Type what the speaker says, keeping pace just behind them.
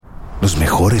Los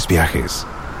mejores viajes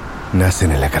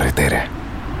nacen en la carretera,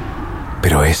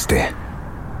 pero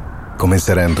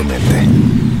comenzará en tu mente.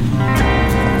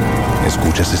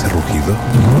 ¿Escuchas ese rugido?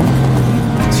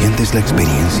 ¿Sientes la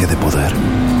experiencia de poder?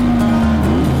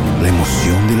 ¿La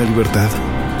emoción de la libertad?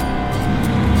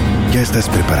 Ya estás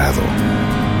preparado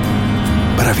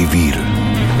para vivir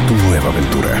tu nueva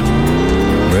aventura.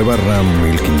 Nueva Ram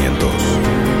 1500.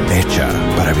 Hecha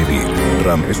para vivir.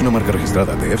 Ram es una marca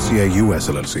registrada de FCI US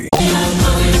LLC.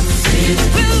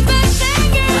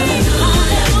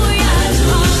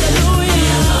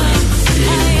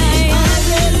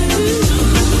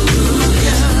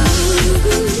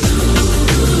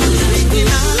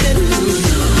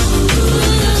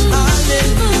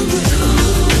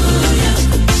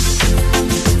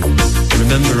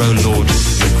 Remember, O Lord,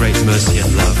 your great mercy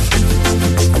and love,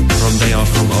 from they are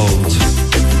from old.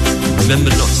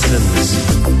 Remember not sins,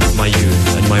 my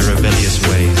youth and my rebellious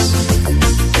ways.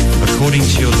 According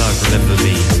to your love, remember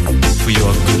me, for you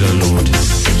are good, O Lord.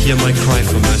 Hear my cry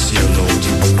for mercy, O Lord,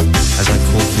 as I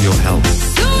call for your help.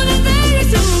 Soon and very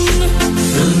soon.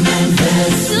 Soon and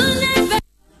very soon.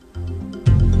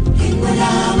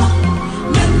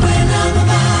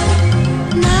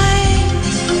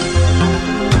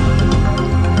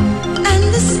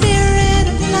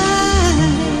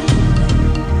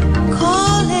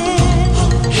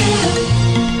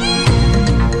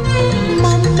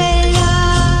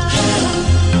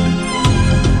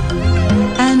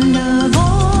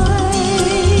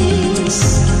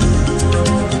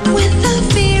 With the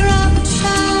fear of a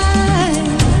child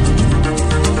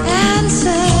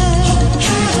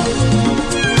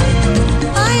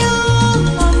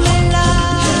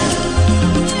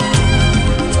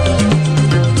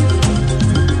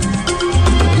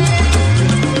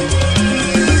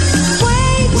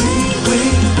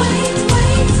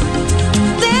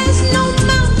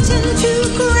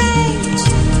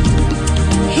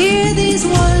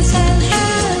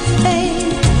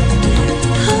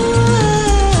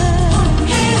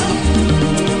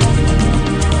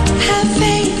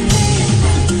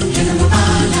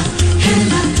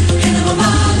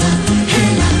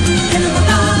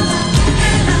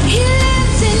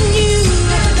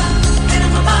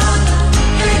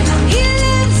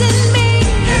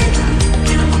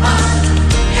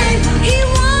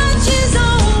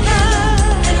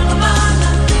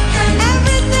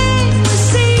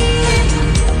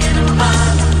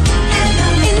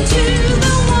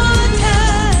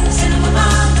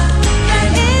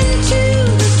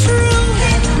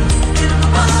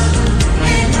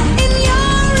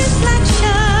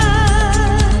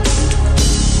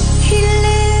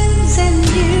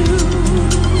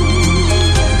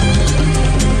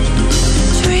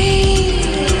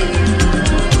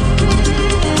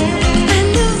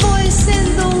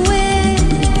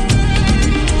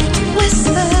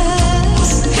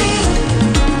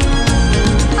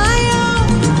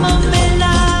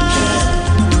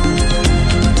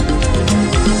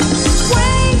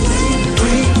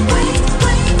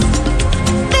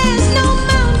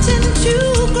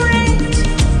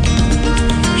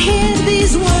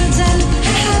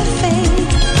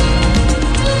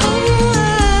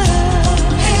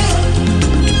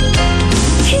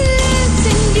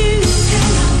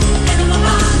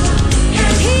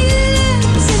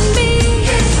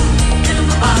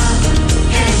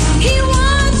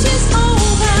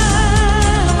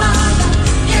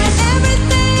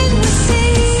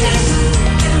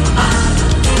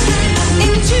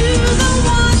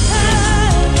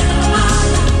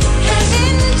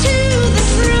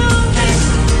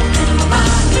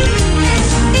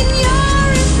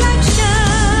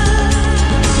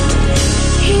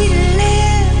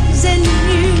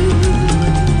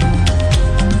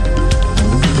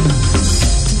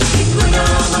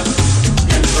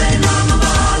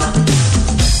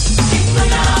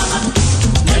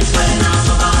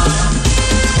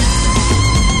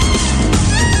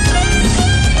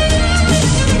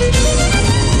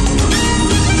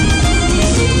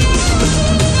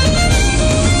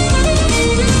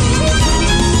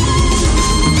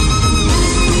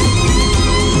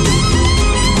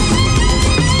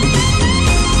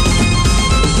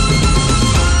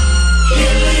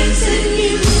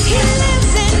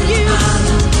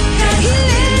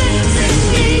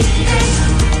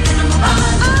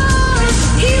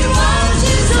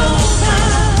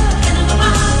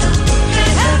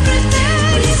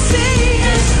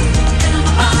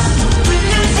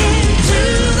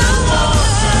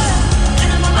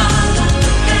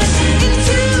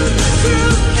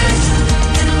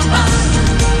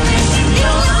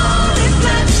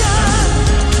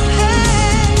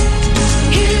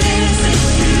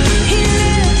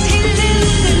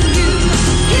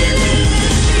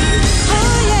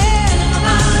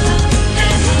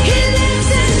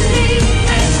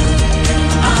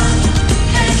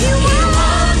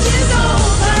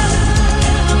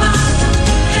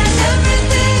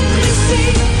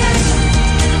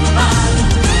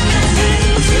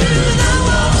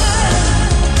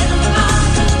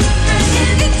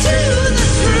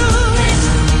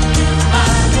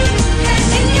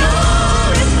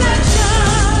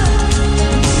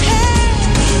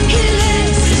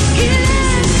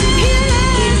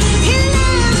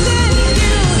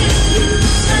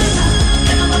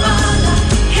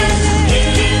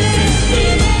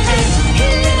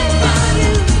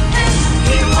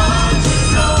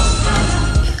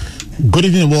Good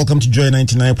evening and welcome to Joy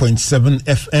 99.7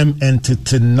 FM and to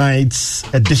tonight's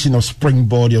edition of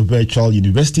SpringBoard, your virtual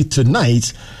university.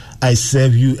 Tonight, I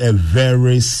serve you a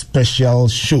very special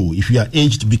show. If you are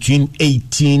aged between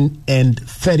 18 and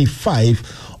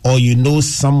 35, or you know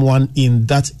someone in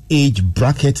that age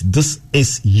bracket, this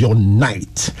is your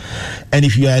night. And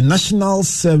if you are a national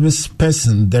service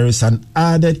person, there is an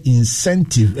added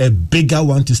incentive, a bigger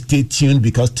one, to stay tuned,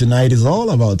 because tonight is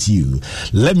all about you.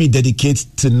 Let me dedicate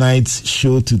tonight's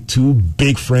show to two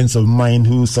big friends of mine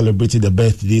who celebrated their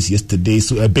birthdays yesterday.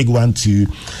 So a big one to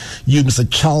you, Mr.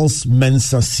 Charles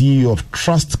Mensah, CEO of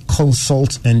Trust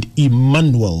Consult, and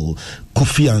Emmanuel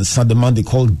Kofi Ansah, the man they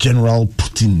call General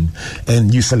Putin,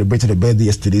 and you celebrated a birthday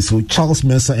yesterday. So Charles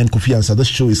Mensah and Kofi Ansah, this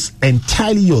show is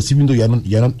entirely yours, even though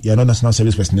you're not national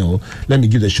service personnel. Let me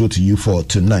give the show to you for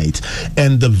tonight.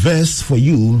 And the verse for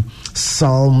you,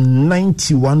 Psalm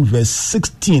 91 verse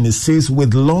 16, it says,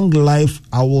 "With long life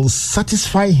I will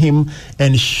satisfy him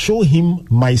and show him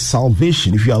my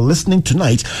salvation." If you are listening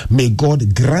tonight, may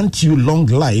God grant you long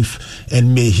life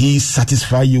and may he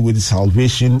satisfy you with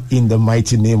salvation in the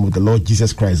mighty name of the Lord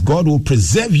Jesus Christ. God will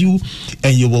preserve you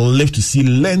and you will live to see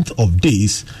length of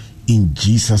days in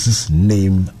Jesus'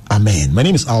 name. Amen. My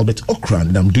name is Albert Okran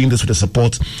and I'm doing this with the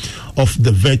support of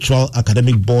the Virtual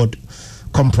Academic Board,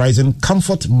 comprising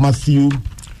Comfort, Matthew,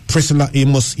 Priscilla,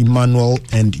 Amos, Emmanuel,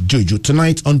 and Jojo.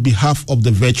 Tonight, on behalf of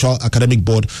the Virtual Academic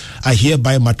Board, I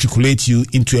hereby matriculate you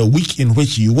into a week in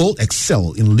which you will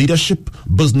excel in leadership,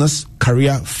 business,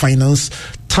 career, finance,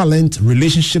 talent,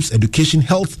 relationships, education,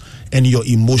 health, and your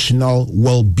emotional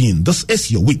well-being. This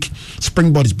is your week.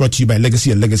 SpringBoard is brought to you by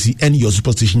Legacy and Legacy and your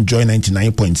superstation Joy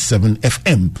 99.7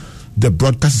 FM. The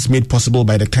broadcast is made possible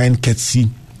by the kind courtesy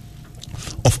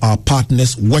of our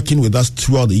partners working with us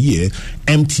throughout the year: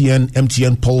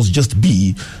 MTN Pulse Just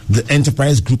Be, the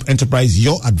Enterprise Group Enterprise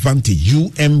Your Advantage,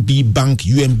 UMB Bank,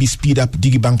 UMB Speed Up,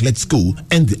 DigiBank Let's Go,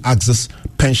 and the Access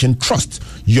Pension Trust,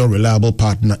 your reliable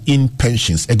partner in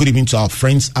pensions. A good evening to our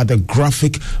friends at the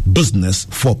Graphic Business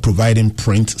for providing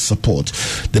print support.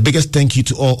 The biggest thank you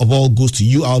to all goes to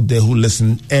you out there who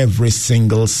listen every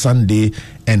single Sunday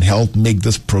and help make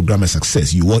this program a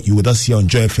success. You with us here on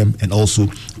Joy FM and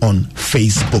also on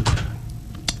Facebook.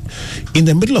 In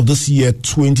the middle of this year,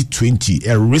 2020,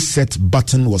 a reset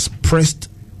button was pressed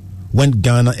when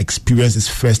Ghana experienced its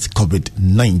first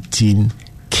COVID-19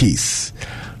 case.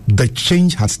 The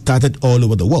change had started all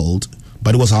over the world,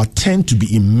 but it was our turn to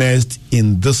be immersed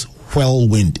in this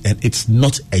whirlwind, and it's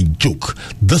not a joke.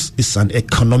 This is an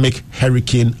economic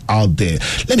hurricane out there.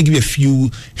 Let me give you a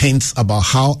few hints about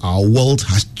how our world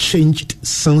has changed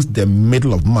since the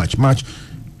middle of March,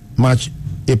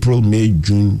 April, May,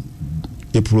 June,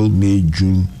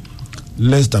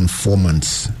 less than 4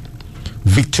 months.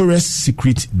 Victoria's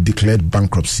Secret declared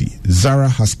bankruptcy. Zara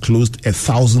has closed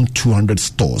 1,200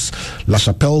 stores. La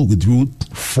Chapelle withdrew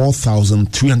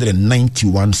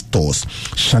 4,391 stores.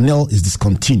 Chanel is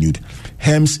discontinued.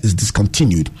 Hermes is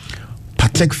discontinued.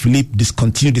 Patek Philippe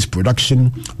discontinued its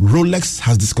production. Rolex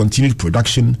has discontinued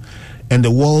production. And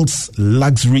the world's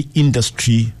luxury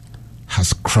industry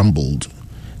has crumbled.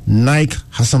 Nike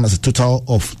has a total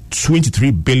of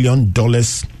 $23 billion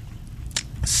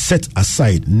set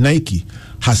aside. Nike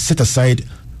has set aside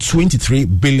 $23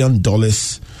 billion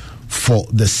for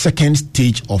the second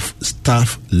stage of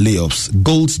staff layoffs.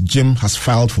 Gold's Gym has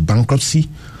filed for bankruptcy.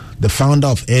 The founder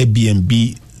of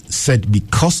Airbnb said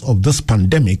because of this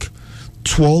pandemic,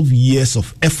 12 years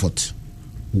of effort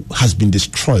has been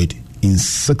destroyed in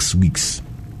 6 weeks.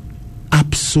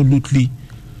 Absolutely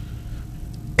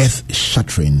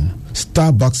earth-shattering.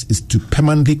 Starbucks is to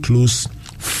permanently close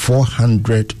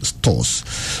 400 stores.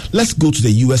 Let's go to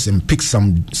the US and pick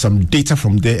some data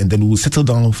from there, and then we'll settle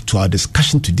down to our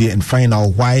discussion today and find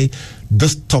out why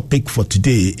this topic for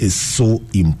today is so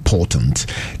important.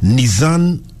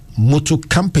 Nissan Motor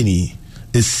Company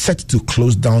is set to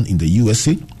close down in the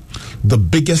USA. The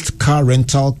biggest car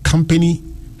rental company,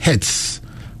 Hertz,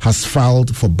 has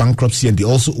filed for bankruptcy, and they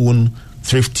also own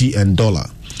Thrifty and Dollar.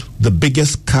 The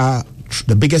biggest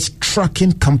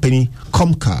trucking company,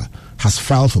 Comcar, has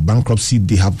filed for bankruptcy.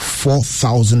 They have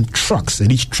 4,000 trucks,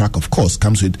 and each truck, of course,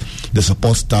 comes with the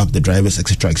support staff, the drivers,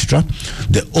 etc., etc.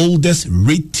 The oldest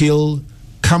retail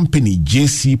company,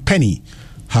 J.C. Penney,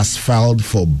 has filed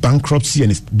for bankruptcy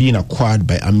and is being acquired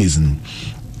by Amazon.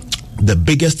 The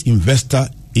biggest investor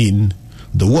in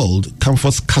the world,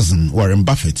 Comfort's cousin, Warren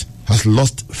Buffett, has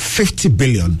lost $50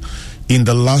 billion In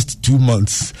the last 2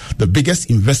 months, the biggest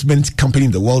investment company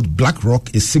in the world,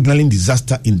 BlackRock, is signaling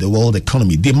disaster in the world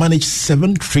economy. They manage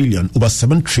over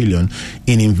 7 trillion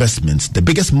in investments. The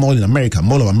biggest mall in America,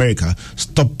 Mall of America,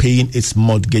 stopped paying its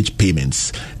mortgage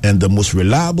payments. And the most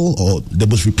reliable or the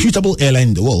most reputable airline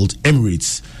in the world,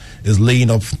 Emirates, is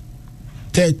laying off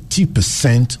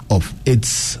 30% of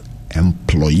its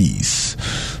employees.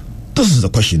 This is the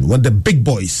question. When the big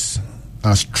boys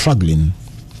are struggling,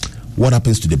 what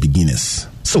happens to the beginners?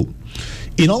 So,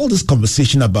 in all this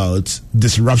conversation about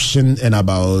disruption and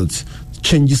about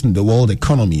changes in the world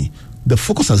economy, the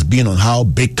focus has been on how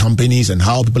big companies and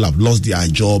how people have lost their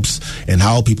jobs and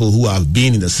how people who have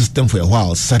been in the system for a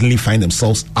while suddenly find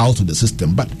themselves out of the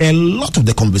system. But a lot of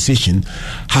the conversation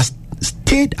has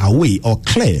stayed away or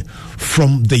clear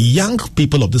from the young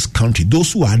people of this country,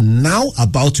 those who are now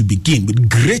about to begin with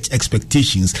great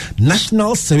expectations,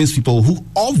 national service people who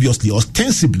obviously,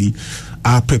 ostensibly,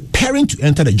 are preparing to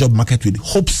enter the job market with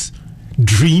hopes,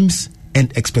 dreams,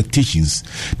 and expectations.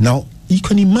 Now, you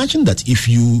can imagine that if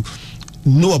you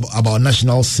know about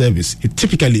national service, it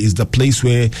typically is the place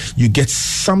where you get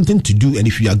something to do, and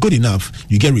if you are good enough,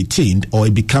 you get retained, or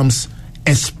it becomes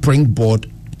a springboard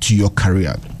to your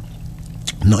career.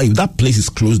 Now, if that place is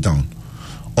closed down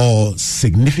or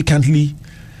significantly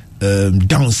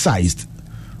downsized,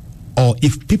 or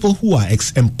if people who are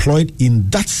employed in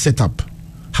that setup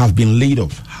have been laid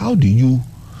off, how do you,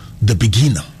 the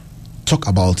beginner, talk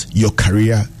about your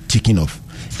career taking off?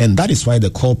 And that is why the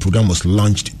call program was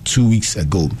launched 2 weeks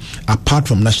ago. Apart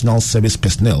from national service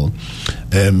personnel,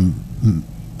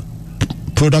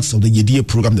 products of the YEDIA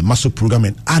program, the MASO program,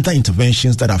 and other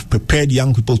interventions that have prepared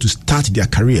young people to start their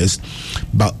careers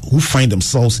but who find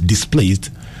themselves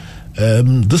displaced,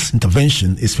 this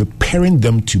intervention is preparing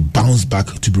them to bounce back,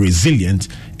 to be resilient,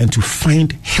 and to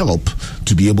find help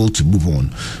to be able to move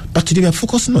on. But today we are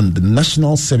focusing on the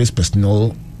national service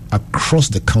personnel across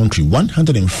the country,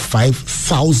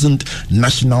 105,000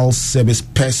 national service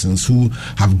persons who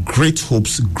have great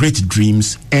hopes, great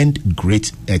dreams, and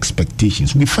great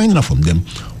expectations. We'll be finding out from them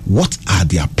what are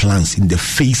their plans in the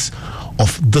face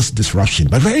of this disruption.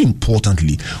 But very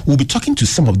importantly, we'll be talking to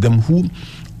some of them who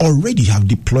already have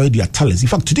deployed their talents. In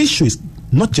fact, today's show is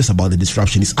not just about the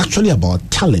disruption, it's actually about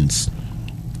talents.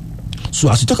 So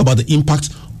as we talk about the impact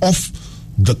of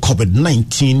the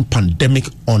COVID-19 pandemic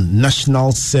on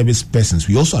national service persons,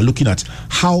 we also are looking at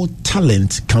how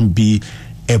talent can be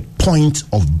a point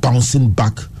of bouncing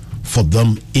back for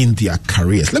them in their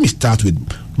careers. Let me start with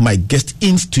my guest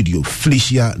in studio,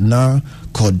 Felicia Na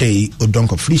Corday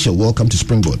Odonko. Felicia, welcome to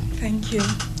SpringBoard. Thank you.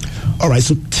 All right,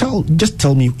 so just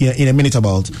tell me in a minute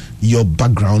about your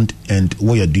background and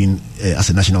what you're doing as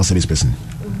a national service person.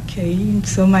 Okay,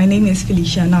 so my name is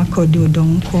Felicia Na Corday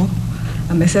Odonko.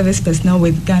 I'm a service personnel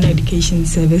with Ghana Education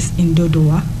Service in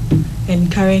Dodowa,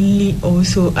 and currently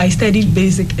also I studied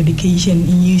basic education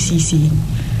in UCC,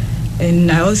 and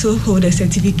I also hold a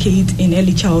certificate in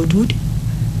early childhood.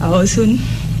 I also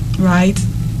write,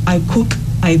 I cook,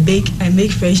 I bake, I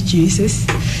make fresh juices,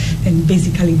 and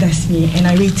basically that's me, and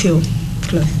I retail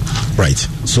clothes. Right,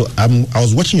 so I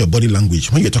was watching your body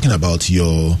language when you're talking about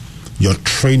your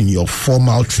training, your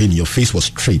formal training. Your face was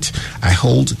straight. I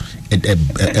hold a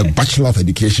Bachelor of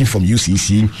Education from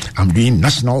UCC. I'm doing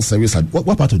national service at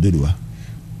what part of Dodowa?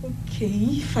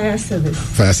 Okay, fire service.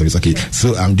 Fire service, okay. Yeah.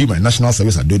 So I'm doing my national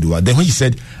service at Dodowa. Then when you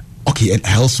said, okay, and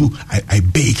I also, I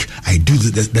bake, I do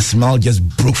the smile just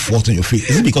broke forth on your face.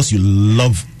 Is it because you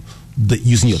love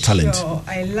using your talent? Sure,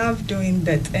 I love doing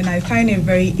that, and I find it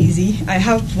very easy. I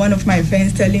have one of my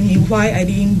friends telling me why I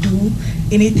didn't do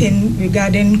anything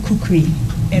regarding cookery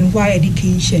and why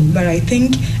education, but I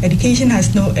think education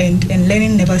has no end and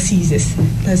learning never ceases.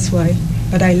 That's why.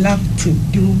 But I love to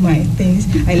do my things.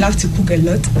 I love to cook a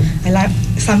lot.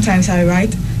 Sometimes I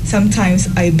write, sometimes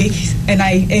I bake, and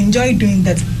I enjoy doing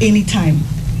that anytime.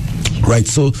 Right,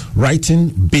 so writing,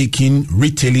 baking,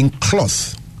 retailing,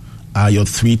 cloth are your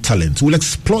three talents. We'll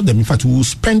explore them. In fact, we'll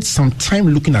spend some time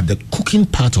looking at the cooking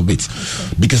part of it,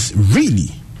 because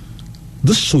really,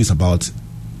 this show is about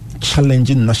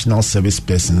challenging national service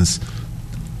persons,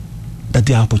 that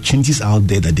there are opportunities out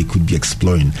there that they could be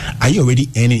exploring. Are you already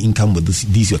earning income with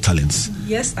these your talents?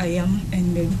 Yes, I am,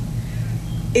 and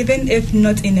even if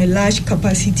not in a large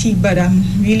capacity, but I'm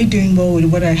really doing well with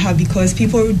what I have, because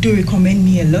people do recommend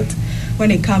me a lot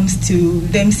when it comes to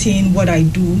them seeing what I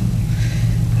do.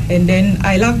 And then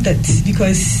I love that,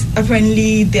 because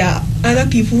apparently there are other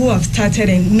people who have started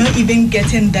and not even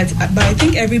getting that. But I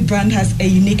think every brand has a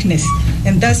uniqueness,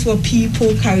 and that's what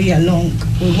people carry along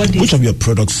with what they. Which of your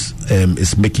products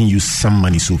is making you some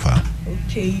money so far?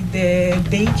 Okay, the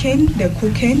baking, the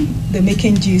cooking, the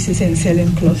making juices, and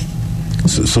selling cloth.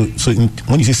 So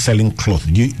when you say selling cloth,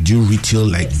 do you retail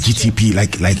like GTP,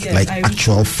 sure. like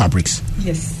actual fabrics?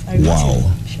 Yes. I wow.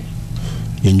 Retail. Sure.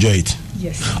 You enjoy it?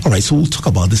 Yes. All right, so we'll talk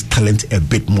about this talent a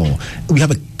bit more. We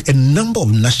have a number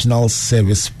of national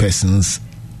service persons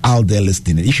out there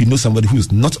listening. If you know somebody who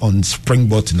is not on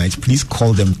SpringBoard tonight, please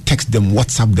call them, text them,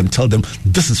 WhatsApp them, tell them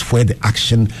this is where the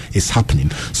action is happening.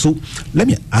 So let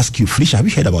me ask you, Felicia, have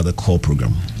you heard about the CORE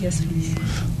program? Yes, please.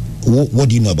 What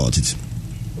do you know about it?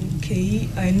 Okay,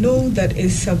 I know that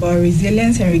it's about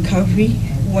resilience and recovery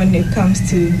when it comes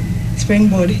to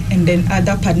SpringBoard and then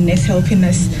other partners helping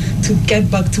us to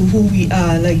get back to who we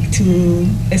are, like to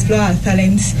explore our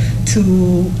talents,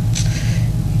 to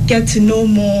get to know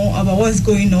more about what's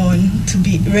going on, to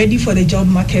be ready for the job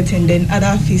market and then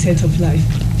other facets of life.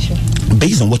 Sure.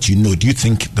 Based on what you know, do you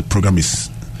think the program is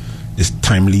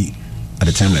timely at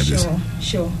a time like this?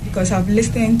 Sure, because I've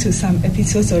listened to some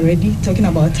episodes already talking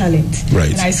about talent.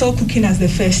 Right. And I saw cooking as the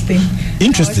first thing.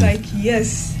 Interesting. I was like,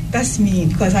 yes, that's me,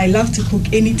 because I love to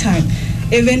cook anytime.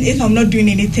 Even if I'm not doing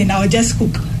anything, I'll just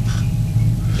cook.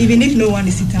 Even if no one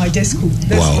is sitting, I'll just cook.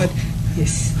 That's wow. what,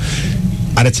 yes.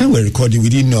 At the time we're recording, we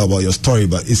didn't know about your story,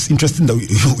 but it's interesting that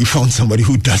we found somebody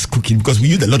who does cooking, because we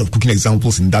used a lot of cooking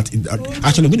examples in that.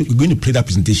 Actually, we're going to play that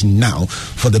presentation now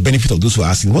for the benefit of those who are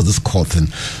asking, what's this CORE thing?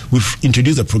 We've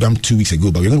introduced the program 2 weeks ago,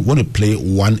 but we're going to play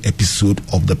one episode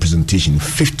of the presentation,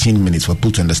 15 minutes for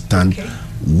people to understand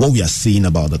what we are saying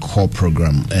about the CORE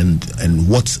program and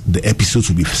what the episodes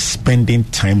will be spending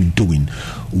time doing.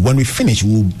 When we finish,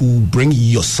 we'll bring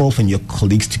yourself and your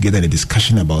colleagues together in a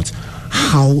discussion about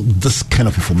how this kind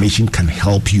of information can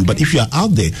help you. But if you are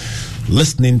out there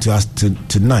listening to us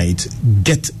tonight,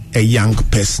 get a young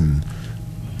person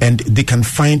and they can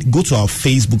go to our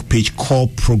Facebook page, CORE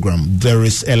program. There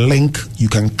is a link you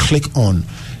can click on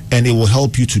and it will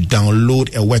help you to download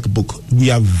a workbook.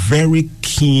 We are very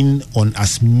keen on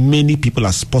as many people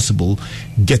as possible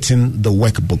getting the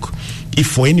workbook. If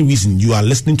for any reason you are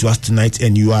listening to us tonight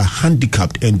and you are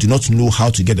handicapped and do not know how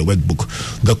to get the workbook,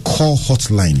 the CORE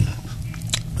hotline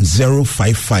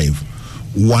 055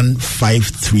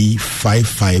 153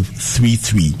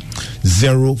 5533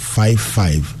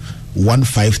 055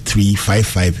 153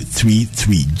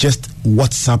 5533. Just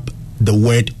WhatsApp the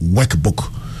word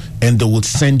workbook and they will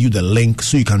send you the link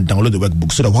so you can download the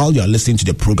workbook, so that while you are listening to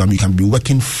the program, you can be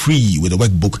working free with the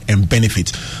workbook and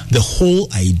benefit. The whole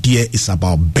idea is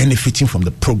about benefiting from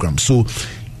the program. So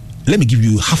let me give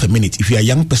you half a minute. If you're a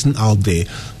young person out there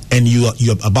and you're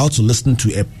about to listen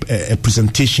to a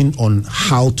presentation on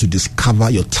how to discover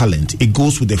your talent, it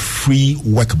goes with a free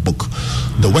workbook.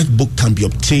 The workbook can be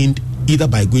obtained either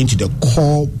by going to the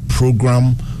CORE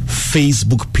program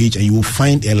Facebook page and you will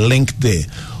find a link there,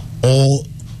 or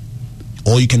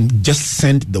you can just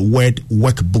send the word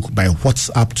workbook by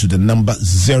WhatsApp to the number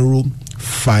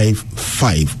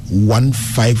 055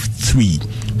 153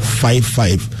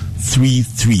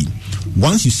 5533.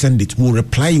 Once you send it, we'll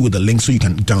reply you with a link so you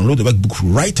can download the workbook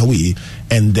right away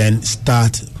and then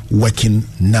start working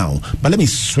now. But let me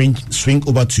swing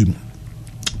over to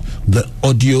the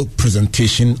audio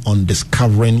presentation on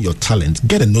discovering your talent.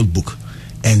 Get a notebook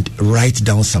and write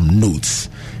down some notes.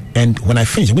 And when I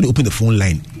finish, I'm going to open the phone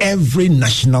line. Every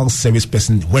national service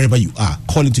person, wherever you are,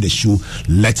 call into the show.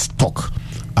 Let's talk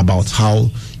about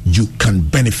how you can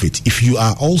benefit. If you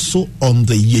are also on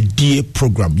the YEDIE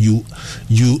program, you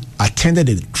attended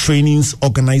the trainings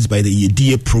organized by the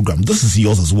YEDIE program, this is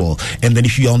yours as well. And then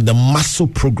if you are on the MASO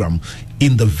program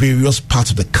in the various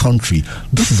parts of the country,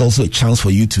 this is also a chance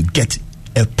for you to get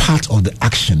a part of the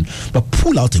action. But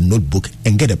pull out a notebook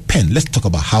and get a pen. Let's talk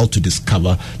about how to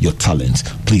discover your talent.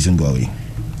 Please don't go away.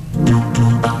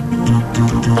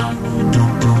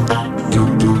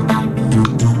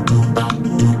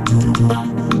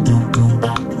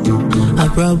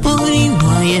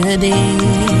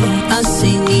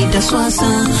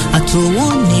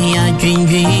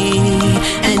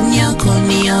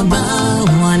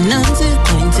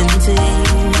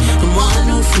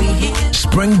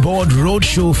 SpringBoard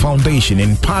Roadshow Foundation,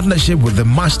 in partnership with the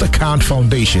MasterCard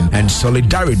Foundation and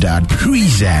Solidaridad,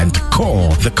 present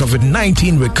CORE, the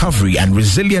COVID-19 Recovery and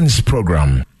Resilience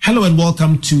Program. Hello and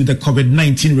welcome to the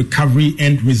COVID-19 Recovery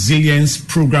and Resilience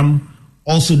Program,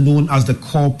 also known as the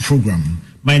CORE program.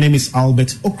 My name is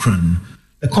Albert Okran.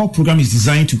 The CORE program is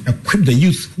designed to equip the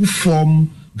youth who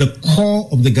form the core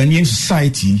of the Ghanaian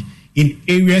society in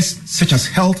areas such as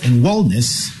health and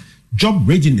wellness, job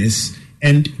readiness,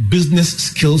 and business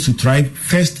skills to thrive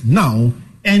first now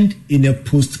and in a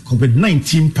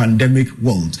post-COVID-19 pandemic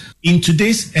world. In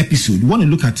today's episode, we want to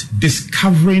look at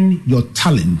discovering your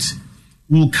talent.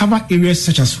 We'll cover areas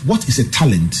such as what is a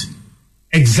talent,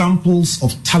 examples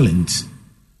of talent,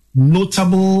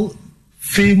 notable,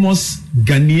 famous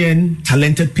Ghanaian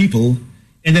talented people,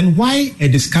 and then why a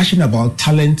discussion about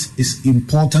talent is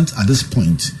important at this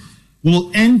point. We'll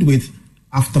end with,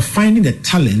 after finding a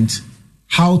talent,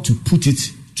 how to put it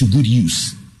to good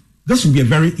use. This will be a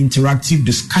very interactive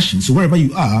discussion. So wherever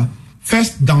you are,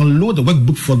 first download the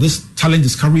workbook for this talent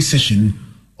discovery session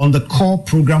on the core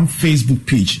program Facebook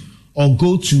page, or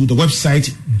go to the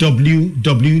website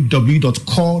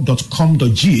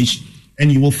www.core.com.gh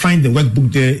and you will find the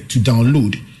workbook there to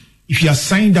download. If you are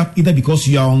signed up either because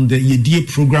you are on the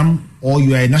EDA program or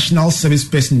you are a national service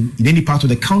person in any part of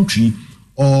the country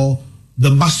or the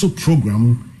MASO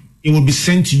program, it will be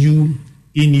sent to you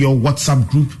in your WhatsApp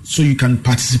group so you can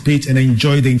participate and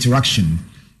enjoy the interaction.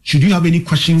 Should you have any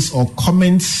questions or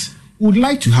comments, we would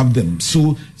like to have them.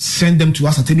 So send them to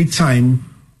us at any time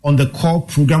on the core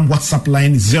program WhatsApp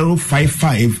line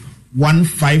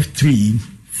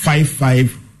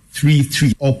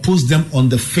 055-153-5533, or post them on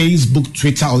the Facebook,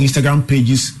 Twitter, or Instagram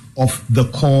pages of the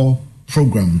core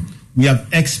program. We have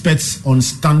experts on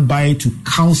standby to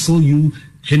counsel you,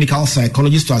 clinical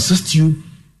psychologists to assist you,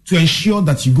 to ensure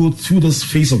that you go through this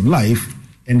phase of life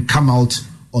and come out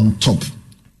on top.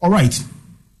 All right.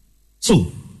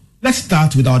 So let's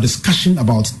start with our discussion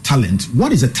about talent.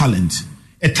 What is a talent?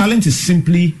 A talent is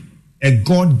simply a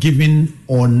God-given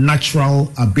or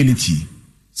natural ability,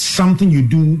 something you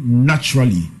do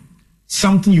naturally,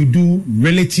 something you do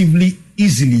relatively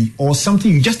easily, or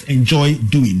something you just enjoy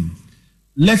doing.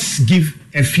 Let's give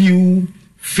a few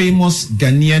famous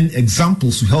Ghanaian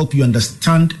examples to help you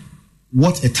understand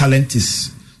what a talent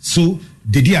is. So,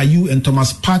 Dede Ayew and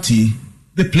Thomas Partey,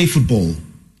 they play football.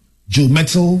 Joe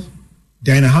Mettle,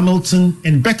 Diana Hamilton,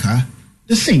 and Becca,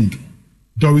 they sing.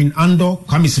 Doreen Andor,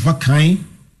 Kwame Sefakai,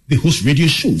 they host radio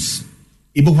shows.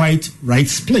 Ibo White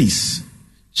writes plays.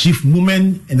 Chief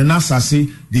Mumen and Anasase,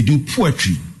 they do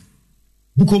poetry.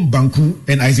 Bukom Banku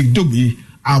and Isaac Dogbe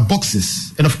are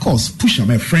boxers. And of course, Pusha,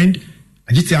 my friend,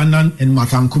 Ajite Annan and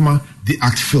Martha Nkuma, they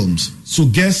act films. So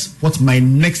guess what my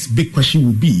next big question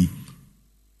will be?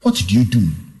 What do you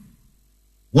do?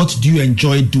 What do you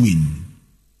enjoy doing?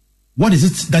 What is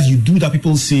it that you do that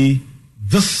people say,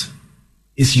 this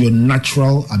is your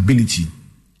natural ability?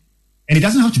 And it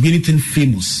doesn't have to be anything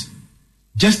famous.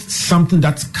 Just something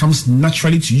that comes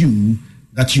naturally to you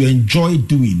that you enjoy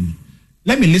doing.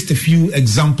 Let me list a few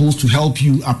examples to help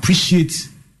you appreciate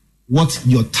what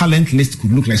your talent list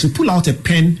could look like. So pull out a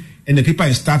pen and a paper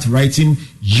and start writing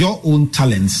your own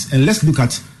talents. And let's look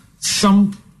at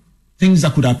some things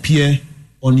that could appear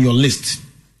on your list.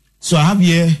 So I have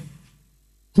here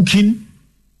cooking,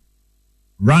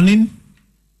 running,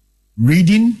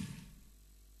 reading,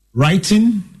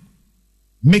 writing,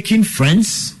 making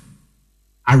friends,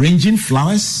 arranging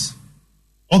flowers,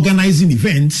 organizing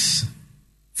events,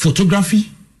 photography,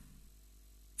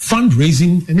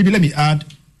 fundraising, and maybe let me add,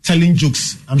 telling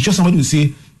jokes. I'm sure somebody will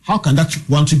say, how can that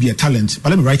want to be a talent? But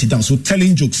let me write it down. So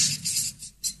telling jokes.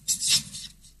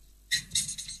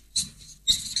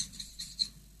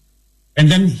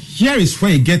 And then here is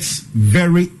where it gets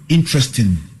very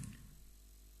interesting.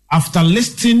 After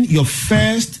listing your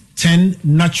first 10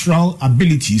 natural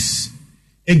abilities,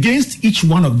 against each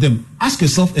one of them, ask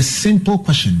yourself a simple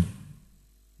question.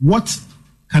 What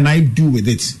can I do with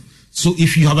it? So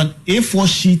if you have an A4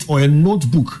 sheet or a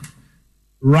notebook,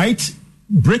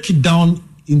 break it down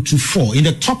into 4. In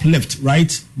the top left,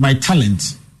 write my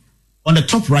talent. On the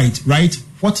top right, write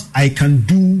what I can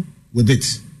do with it.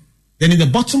 Then in the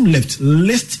bottom left,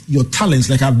 list your talents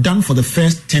like I've done for the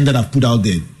first 10 that I've put out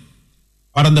there.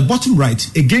 But on the bottom right,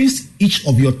 against each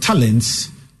of your talents,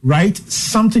 write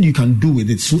something you can do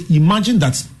with it. So imagine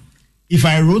that if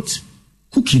I wrote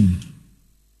cooking,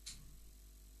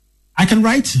 I can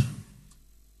write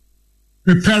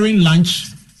preparing lunch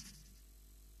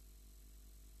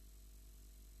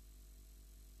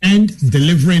and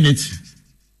delivering it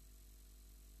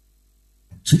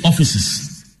to offices.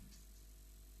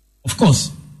 Of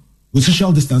course, with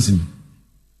social distancing.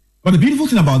 But the beautiful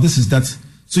thing about this is that,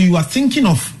 so you are thinking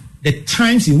of the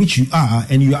times in which you are,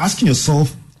 and you are asking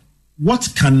yourself,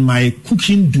 what can my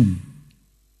cooking do?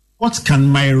 What can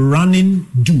my running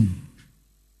do?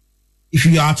 If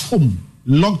you are at home,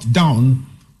 locked down,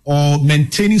 or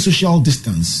maintaining social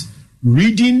distance,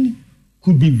 reading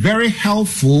could be very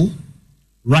helpful.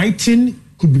 Writing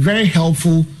could be very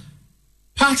helpful,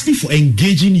 partly for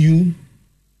engaging you,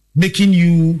 making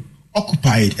you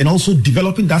occupied, and also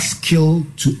developing that skill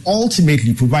to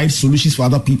ultimately provide solutions for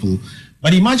other people.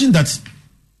 But imagine that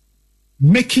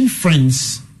making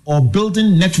friends or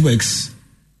building networks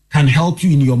can help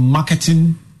you in your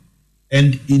marketing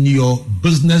and in your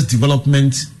business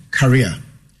development career.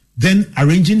 Then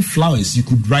arranging flowers. You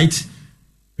could write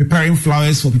preparing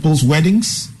flowers for people's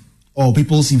weddings or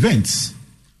people's events.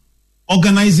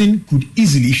 Organizing could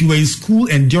easily, if you were in school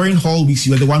and during hall weeks,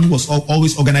 you were the one who was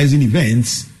always organizing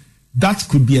events, that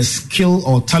could be a skill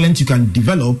or talent you can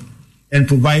develop and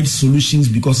provide solutions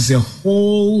because it's a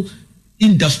whole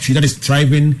industry that is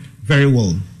thriving very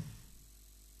well.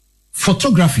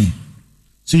 Photography.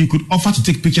 So you could offer to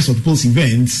take pictures of people's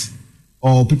events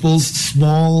or people's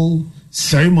small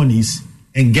ceremonies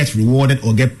and get rewarded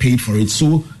or get paid for it.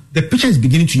 So the picture is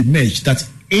beginning to emerge that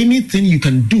anything you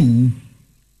can do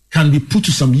can be put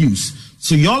to some use.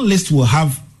 So your list will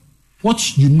have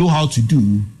what you know how to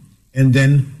do and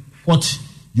then what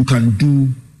you can do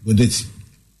with it.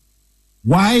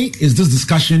 Why is this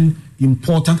discussion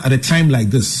important at a time like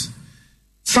this?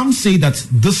 Some say that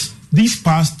these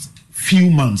past few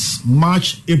months,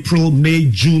 March, April, May,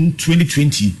 June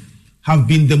 2020, have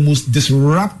been the most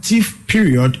disruptive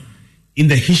period in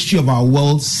the history of our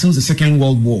world since the Second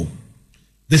World War.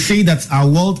 They say that our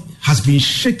world has been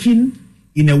shaken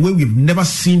in a way we've never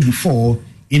seen before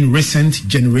in recent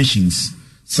generations.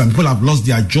 Some people have lost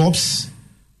their jobs,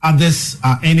 others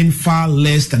are earning far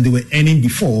less than they were earning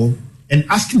before, and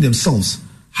asking themselves,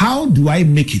 how do I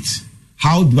make it?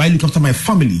 How do I look after my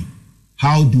family?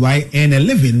 How do I earn a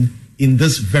living in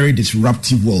this very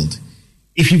disruptive world?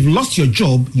 If you've lost your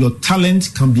job, your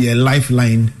talent can be a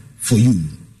lifeline for you.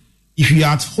 If you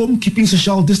are at home keeping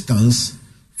social distance,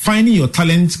 finding your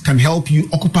talent can help you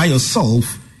occupy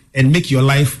yourself and make your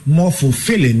life more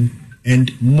fulfilling and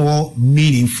more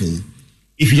meaningful.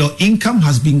 If your income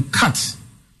has been cut,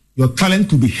 your talent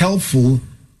could be helpful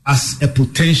as a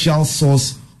potential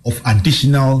source of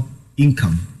additional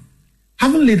income.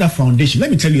 Having laid that foundation, let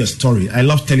me tell you a story. I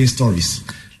love telling stories.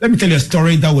 Let me tell you a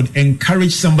story that would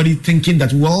encourage somebody thinking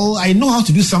that, well, I know how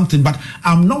to do something, but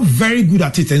I'm not very good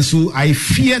at it. And so I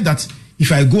fear that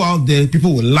if I go out there,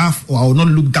 people will laugh or I will not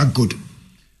look that good.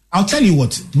 I'll tell you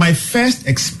what, my first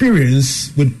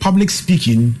experience with public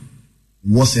speaking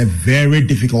was a very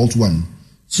difficult one.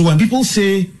 So when people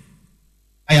say,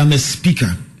 I am a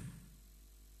speaker,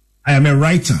 I am a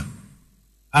writer,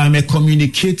 I am a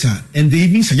communicator, and they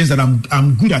even suggest that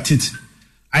I'm good at it,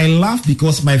 I laugh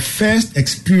because my first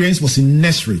experience was in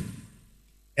nursery,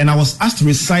 and I was asked to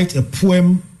recite a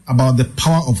poem about the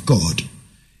power of God.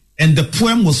 And the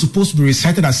poem was supposed to be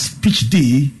recited at speech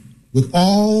day with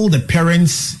all the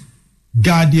parents,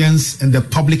 guardians, and the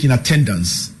public in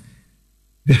attendance.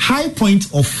 The high point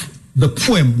of the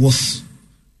poem was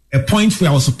a point where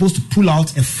I was supposed to pull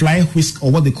out a fly whisk,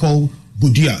 or what they call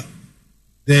budia,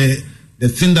 the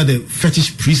thing that the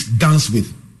fetish priests dance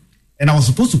with. And I was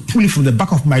supposed to pull it from the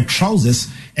back of my trousers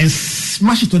and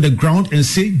smash it on the ground and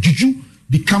say, Juju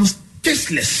becomes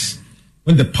tasteless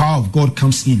when the power of God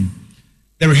comes in.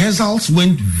 The rehearsals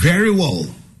went very well.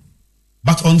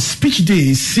 But on speech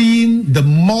day, seeing the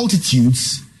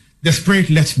multitudes, the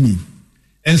Spirit left me.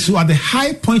 And so at the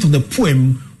high point of the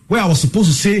poem, where I was supposed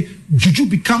to say, Juju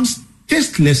becomes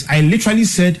tasteless, I literally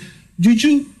said,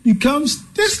 Juju becomes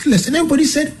tasteless. And everybody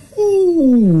said,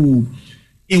 ooh.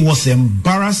 It was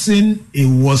embarrassing. It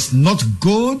was not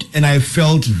good. And I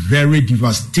felt very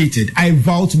devastated. I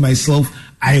vowed to myself,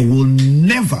 I will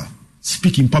never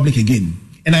speak in public again.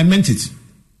 And I meant it.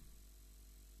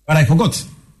 But I forgot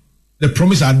the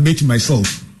promise I had made to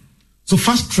myself. So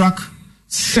fast track,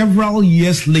 several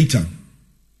years later,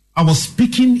 I was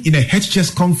speaking in a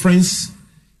HHS conference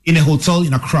in a hotel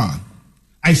in Accra.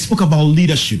 I spoke about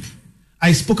leadership.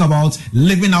 I spoke about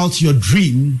living out your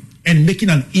dream and making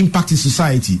an impact in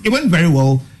society. It went very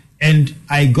well, and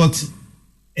I got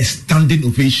a standing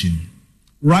ovation.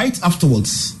 Right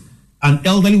afterwards, an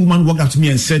elderly woman walked up to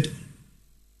me and said,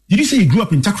 did you say you grew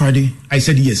up in Takoradi? I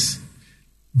said, yes.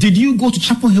 Did you go to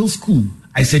Chapel Hill School?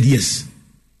 I said, yes.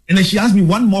 And then she asked me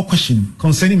one more question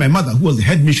concerning my mother, who was the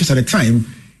headmistress at the time.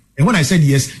 And when I said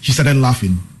yes, she started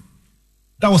laughing.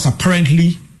 That was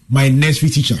apparently my nursery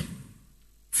teacher.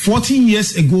 40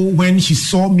 years ago, when she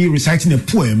saw me reciting a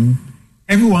poem,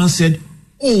 everyone said,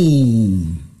 oh,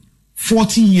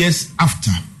 40 years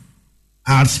after,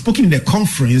 I had spoken in a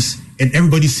conference and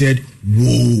everybody said,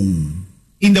 whoa.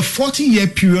 In the 40-year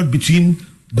period between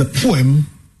the poem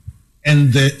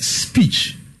and the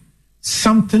speech,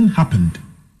 something happened.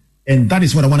 And that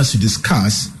is what I want us to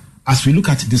discuss as we look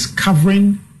at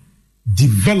discovering,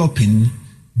 developing,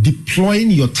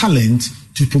 deploying your talent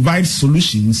to provide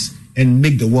solutions and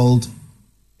make the world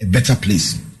a better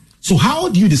place. So how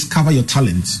do you discover your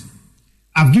talent?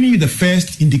 I've given you the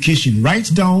first indication. Write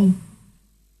down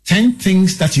 10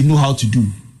 things that you know how to do.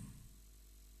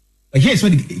 But here's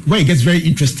where it gets very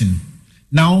interesting.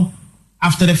 Now,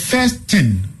 after the first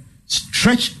 10,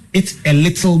 stretch it a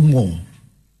little more.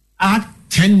 Add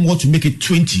 10 more to make it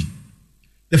 20.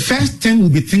 The first 10 will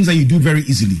be things that you do very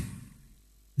easily.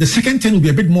 The second 10 will be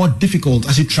a bit more difficult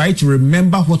as you try to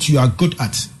remember what you are good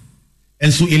at.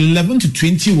 And so 11 to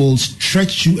 20 will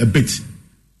stretch you a bit.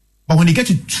 But when you get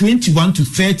to 21 to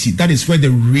 30, that is where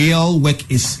the real work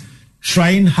is.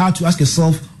 Trying hard to ask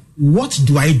yourself, what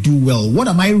do I do well? What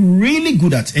am I really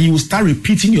good at? And you will start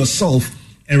repeating yourself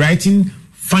and writing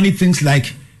funny things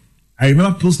like, I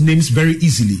remember people's names very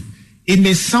easily. It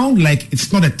may sound like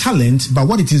it's not a talent, but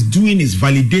what it is doing is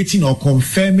validating or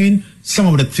confirming some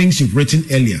of the things you've written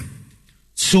earlier.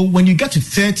 So when you get to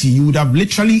 30, you would have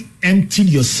literally emptied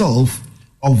yourself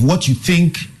of what you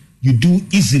think you do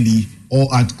easily or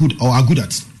are good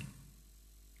at.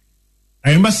 I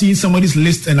remember seeing somebody's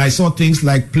list and I saw things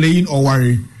like playing or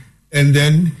worry and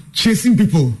then chasing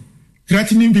people,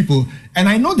 threatening people. And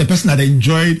I know the person had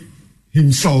enjoyed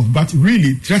himself, but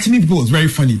really threatening people was very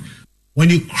funny. When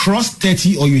you cross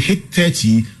 30 or you hit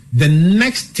 30, the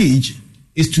next stage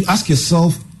is to ask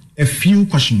yourself a few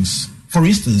questions. For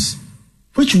instance,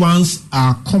 which ones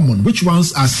are common? Which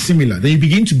ones are similar? Then you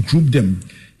begin to group them.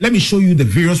 Let me show you the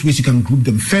various ways you can group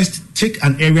them. First, take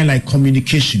an area like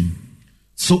communication.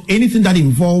 So anything that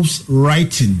involves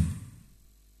writing,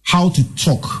 how to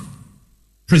talk,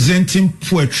 presenting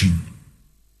poetry,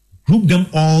 group them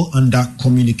all under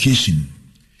communication.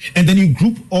 And then you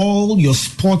group all your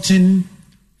sporting,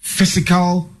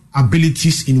 physical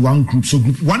abilities in one group. So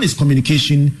group 1 is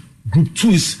communication, group 2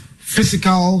 is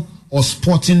physical or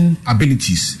sporting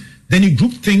abilities. Then you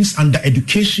group things under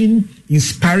education,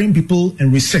 inspiring people,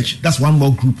 and research. That's one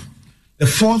more group. The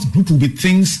fourth group will be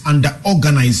things under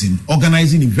organizing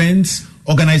events,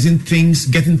 organizing things,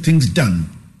 getting things done.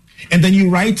 And then you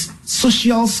write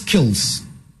social skills.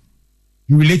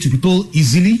 You relate to people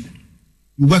easily.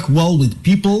 You work well with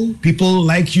people. People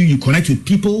like you. You connect with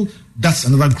people. That's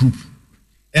another group.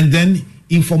 And then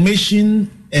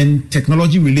information and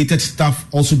technology related stuff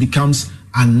also becomes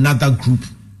another group.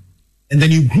 And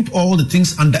then you group all the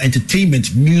things under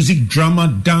entertainment, music, drama,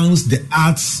 dance, the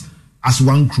arts as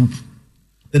one group.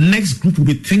 The next group will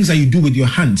be things that you do with your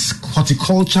hands,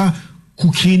 horticulture,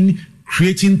 cooking,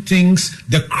 creating things,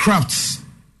 the crafts.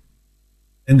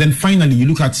 And then finally, you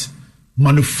look at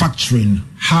manufacturing,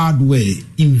 hardware,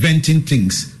 inventing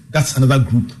things. That's another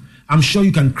group. I'm sure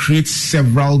you can create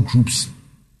several groups.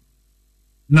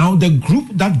 Now, the group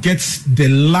that gets the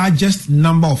largest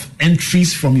number of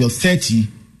entries from your 30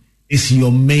 is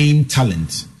your main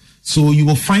talent. So you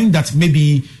will find that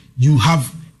maybe you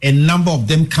have a number of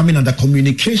them coming under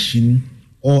communication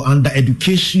or under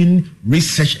education,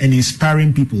 research, and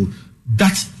inspiring people.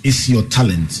 That is your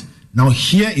talent. Now,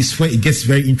 here is where it gets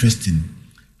very interesting.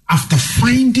 After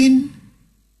finding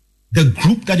the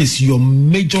group that is your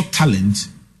major talent,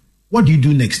 what do you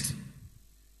do next?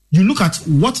 You look at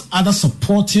what other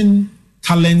supporting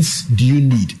talents do you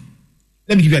need.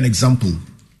 Let me give you an example.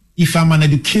 If I'm an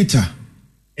educator,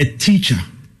 a teacher,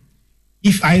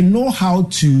 if I know how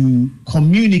to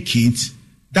communicate,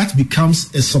 that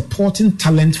becomes a supporting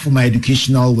talent for my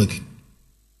educational work.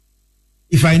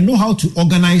 If I know how to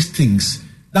organize things,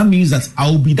 that means that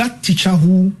I'll be that teacher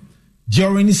who,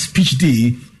 during speech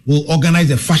day, will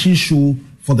organize a fashion show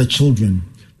for the children.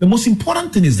 The most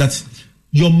important thing is that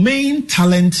your main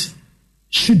talent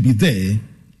should be there,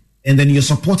 and then your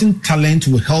supporting talent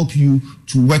will help you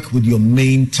to work with your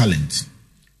main talent.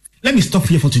 Let me stop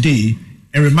here for today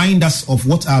and remind us of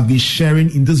what I've been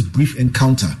sharing in this brief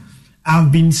encounter.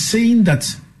 I've been saying that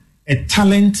a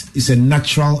talent is a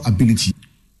natural ability.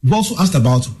 We've also asked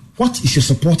about what is your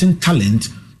supporting talent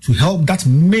to help that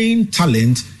main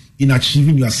talent in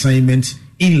achieving your assignment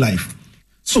in life.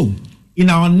 So, in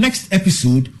our next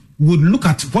episode, we'll look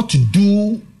at what to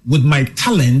do with my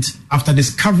talent after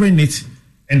discovering it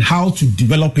and how to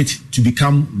develop it to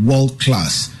become world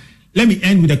class. Let me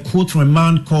end with a quote from a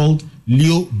man called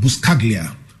Leo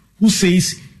Buscaglia, who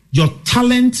says, "Your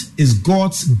talent is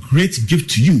God's great gift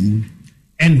to you,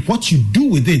 and what you do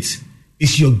with it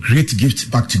is your great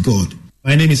gift back to God."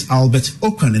 My name is Albert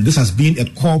Okran, and this has been a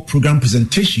core program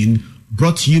presentation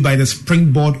brought to you by the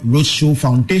SpringBoard Roadshow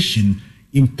Foundation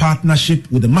in partnership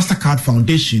with the MasterCard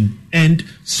Foundation and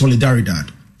Solidaridad.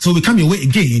 So we come your way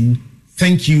again.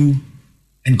 Thank you,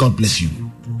 and God bless you.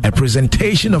 A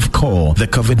presentation of CORE, the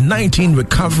COVID-19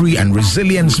 Recovery and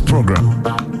Resilience Program.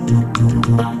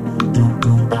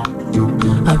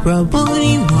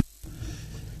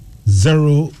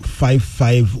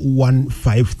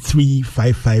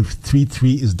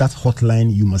 055-153-5533 is that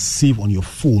hotline you must save on your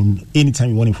phone anytime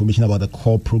you want information about the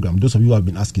core program. Those of you who have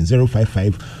been asking,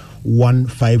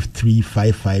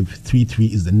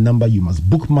 055-153-5533 is the number you must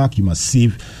bookmark, you must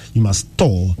save, you must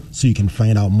store so you can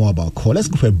find out more about core. Let's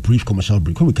go for a brief commercial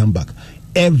break. When we come back,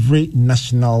 every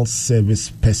national service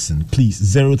person, please,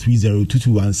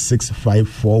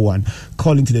 030-221-6541.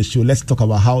 Call into the show. Let's talk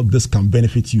about how this can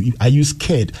benefit you. Are you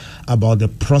scared about the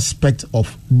prospect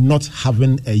of not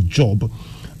having a job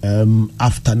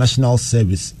after national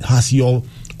service? Has your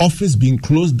office been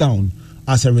closed down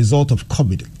as a result of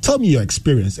COVID? Tell me your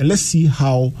experience, and let's see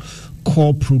how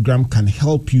core program can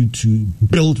help you to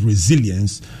build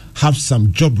resilience, have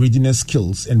some job readiness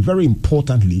skills, and very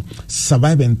importantly,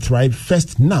 survive and thrive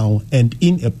first now and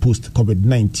in a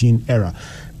post-COVID-19 era.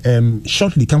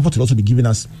 Shortly, Comfort will also be giving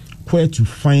us where to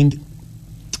find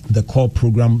the core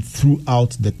program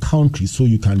throughout the country so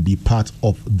you can be part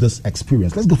of this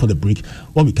experience. Let's go for the break.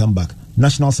 When we come back,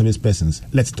 national service persons,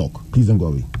 let's talk. Please don't go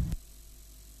away.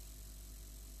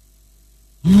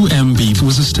 UMB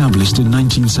was established in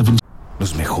 1970.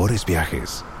 Los mejores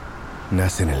viajes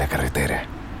nacen en la carretera,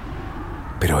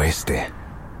 pero este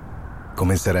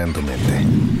comenzará en tu mente.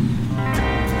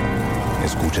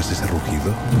 ¿Escuchas ese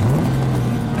rugido?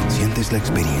 ¿Sientes la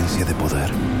experiencia de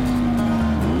poder?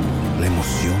 ¿La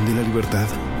emoción de la libertad?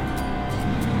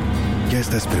 Ya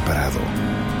estás preparado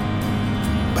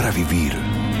para vivir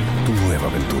tu nueva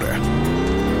aventura.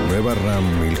 Nueva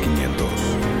RAM 1500.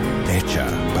 Hecha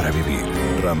para vivir.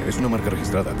 RAM es una marca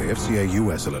registrada de FCA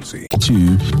US LLC.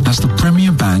 As the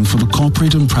premier bank for the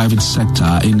corporate and private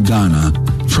sector in Ghana.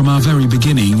 From our very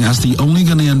beginning, as the only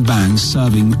Ghanaian bank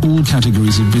serving all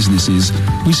categories of businesses,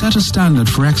 we set a standard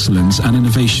for excellence and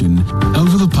innovation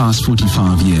over the past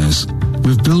 45 years.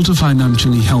 We've built a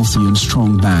financially healthy and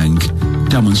strong bank,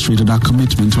 demonstrated our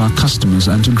commitment to our customers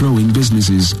and to growing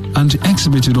businesses, and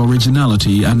exhibited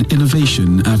originality and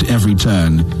innovation at every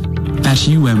turn. At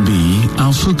UMB,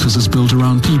 our focus is built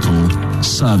around people,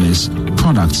 service,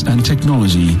 products, and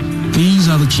technology. These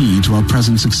are the key to our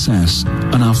present success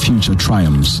and our future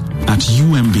triumphs. At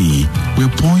UMB, we're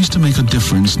poised to make a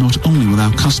difference not only with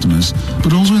our customers,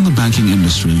 but also in the banking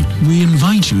industry. We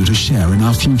invite you to share in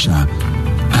our future.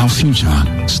 Our future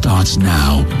starts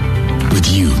now with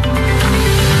you.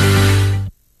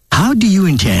 How do you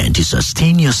intend to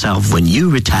sustain yourself when you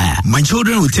retire? My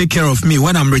children will take care of me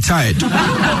when I'm retired.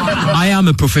 I am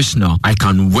a professional. I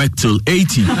can work till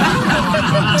 80.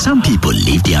 Some people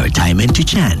leave their retirement to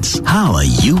chance. How are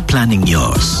you planning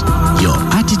yours? Your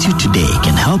attitude today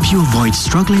can help you avoid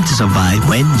struggling to survive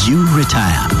when you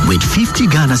retire. With 50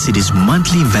 Ghana cedis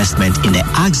monthly investment in the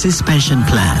Axis Pension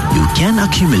Plan, you can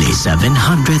accumulate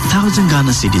 700,000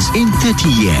 Ghana cedis in 30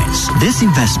 years. This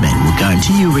investment will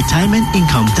guarantee you retirement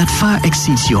income that far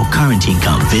exceeds your current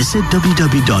income. Visit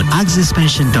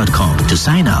www.axispension.com to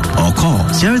sign up or call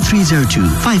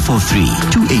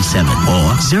 0302-543-287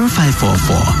 or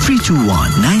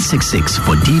 0544-321-966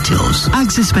 for details.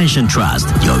 Axis Pension Trust,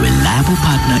 your reliable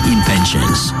partner in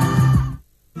pensions.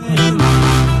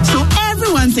 So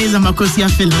everyone says I'm a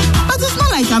Kosia filler, but it's not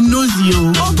like I'm nosy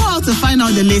or go out to find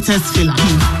out the latest filler.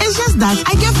 It's just that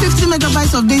I get 50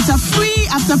 megabytes of data free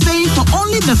after paying for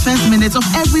only the first minute of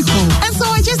every call. And so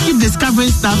I just keep discovering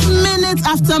stuff minute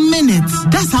after minute.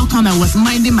 That's how come I was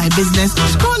minding my business,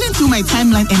 scrolling through my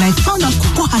timeline, and I found out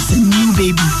Coco has a new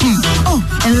baby. Oh,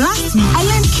 and last week, I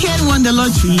learned Ken won the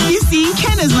lottery. You see,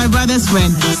 Ken is my brother's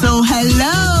friend. So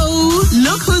hello,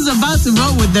 look who's about to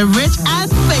roll with the rich and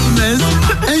famous.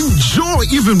 Enjoy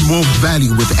even more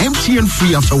value with MTN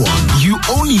Free After One. You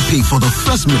only pay for the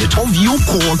first minute of your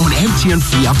call on MTN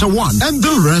Free After One, and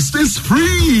the rest is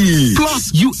free.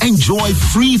 Plus, you enjoy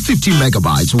free 50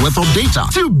 megabytes worth of data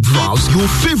to browse your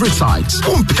favorite sites.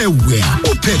 Compare where,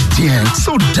 compare there.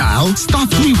 So dial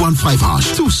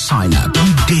 *315# to sign up.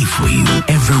 We day for you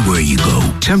everywhere you go.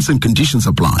 Terms and conditions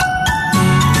apply.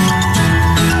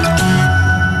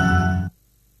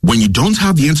 When you don't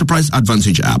have the Enterprise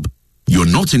Advantage app, you're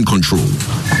not in control.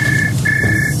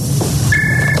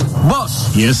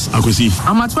 Boss. Yes, Akwesi.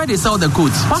 I'm at where they sell the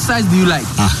coats. What size do you like?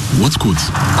 What coats?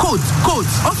 Coats,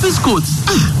 office coats.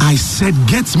 I said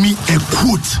get me a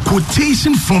quote.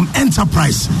 Quotation from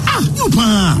Enterprise.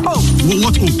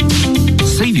 What?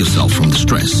 Save yourself from the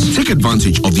stress. Take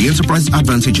advantage of the Enterprise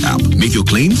Advantage app. Make your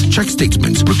claims, check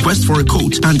statements, request for a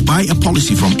quote, and buy a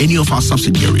policy from any of our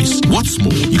subsidiaries. What's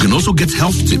more, you can also get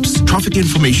health tips, traffic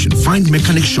information, find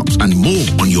mechanic shops, and more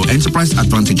on your Enterprise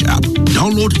Advantage app.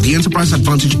 Download the Enterprise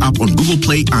Advantage app on Google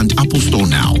Play and Apple Store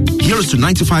now. Here is to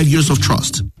 95 years of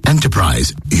trust.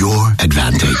 Enterprise, your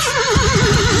advantage.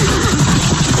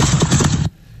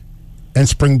 And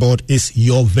SpringBoard is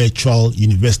your virtual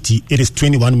university. It is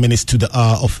 21 minutes to the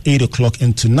hour of 8 o'clock,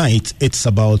 and tonight it's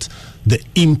about the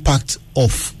impact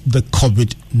of the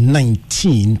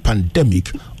COVID-19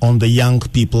 pandemic on the young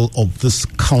people of this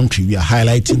country. We are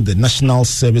highlighting the national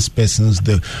service persons,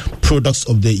 the products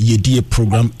of the YEDIE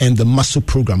program and the MASO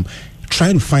program,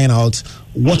 trying to find out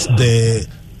what the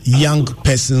young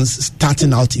persons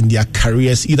starting out in their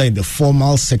careers, either in the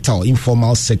formal sector or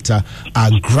informal sector, are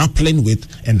grappling with,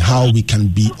 and how we can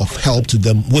be of help to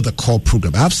them with the core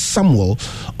program. I have Samuel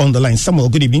on the line. Samuel,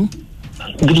 good evening.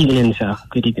 Good evening, sir.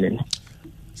 Good evening.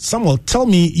 Samuel, tell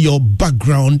me your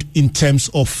background in terms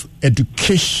of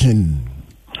education.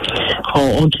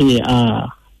 Oh, okay.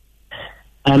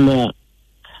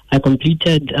 I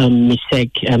completed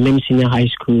MISEC, Mem Senior High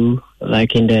School,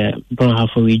 like in the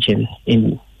Brunhafo region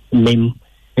in Mem.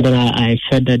 And then I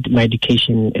furthered my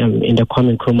education in the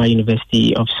Kwame Nkrumah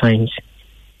University of Science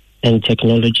and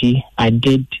Technology. I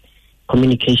did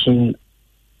communication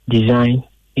design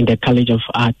in the College of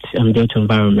Arts and Built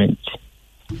Environment.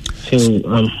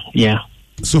 So, yeah.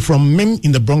 So from Mem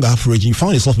in the Brunhafo region, you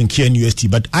found yourself in KNUST,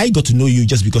 but I got to know you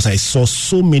just because I saw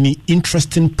so many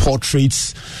interesting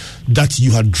portraits that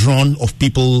you had drawn of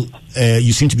people.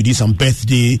 You seem to be doing some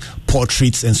birthday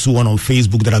portraits and so on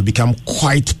Facebook that have become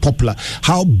quite popular.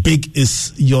 How big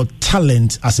is your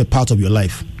talent as a part of your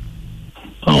life?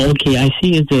 Oh, okay. I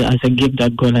see it as a gift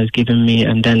that God has given me,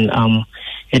 and then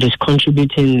it is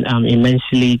contributing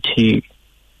immensely to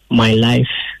my life.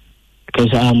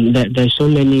 Because there's so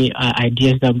many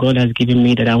ideas that God has given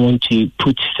me that I want to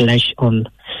put flesh on,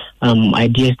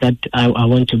 ideas that I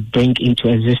want to bring into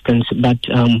existence. But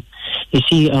you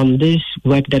see, this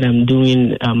work that I'm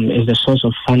doing is the source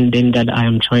of funding that I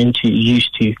am trying to use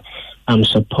to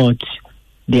support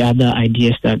the other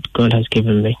ideas that God has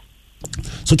given me.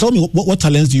 So tell me, what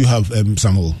talents do you have,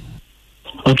 Samuel?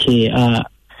 Okay,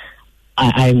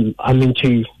 I'm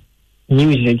into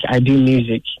music. I do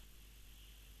music.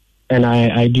 And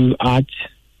I do art.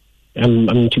 I'm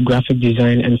into graphic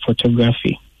design and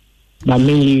photography. But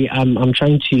mainly, I'm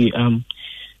trying to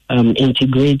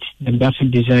integrate the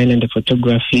graphic design and the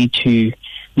photography to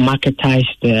marketize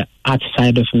the art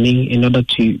side of me in order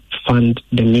to fund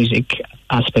the music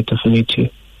aspect of me too.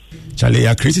 Charlie, you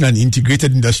are creating an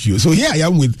integrated industry. So here I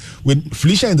am with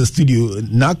Felicia in the studio,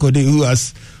 Nakode, who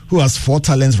has 4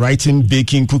 talents: writing,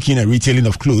 baking, cooking, and retailing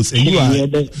of clothes. And you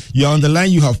are on the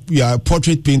line. You are a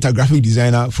portrait painter, graphic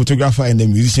designer, photographer, and a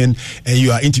musician, and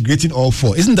you are integrating all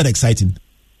 4. Isn't that exciting?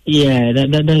 Yeah,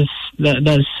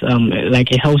 that's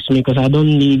like it helps me because I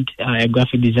don't need a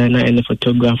graphic designer and a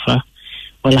photographer.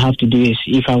 All I have to do is,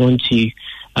 if I want to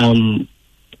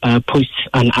post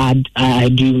an ad, I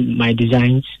do my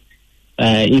designs.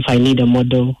 If I need a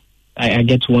model, I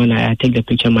get one, I take the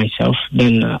picture myself,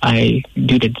 then I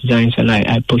do the designs and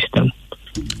I post them.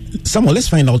 Samuel, let's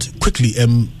find out quickly,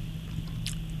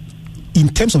 in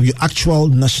terms of your actual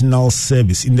national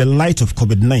service, in the light of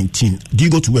COVID-19, do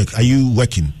you go to work? Are you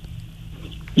working?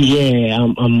 Yeah,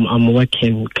 I'm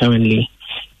working currently,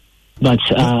 but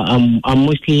I'm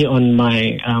mostly on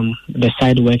my the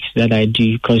side works that I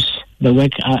do, because the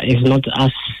work is not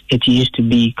as it used to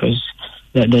be, because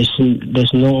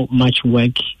there's no much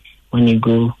work when you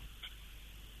go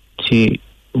to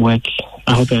work.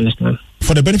 I hope you understand.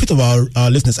 For the benefit of our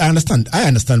listeners, I understand,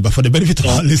 but for the benefit of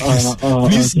our listeners,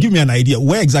 please give me an idea.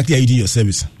 Where exactly are you doing your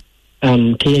service?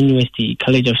 KNUST,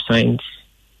 College of Science.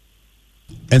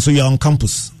 And so you're on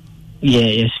campus? Yeah,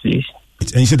 yes, please.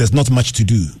 And you said there's not much to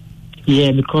do?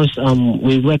 Yeah, because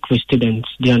we work with students,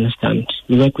 do you understand?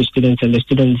 We work with students, and the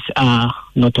students are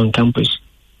not on campus.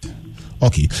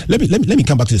 Okay, let me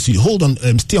come back to the studio. Hold on,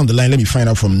 stay on the line. Let me find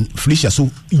out from Felicia. So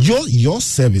your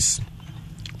service,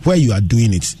 where you are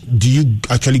doing it, do you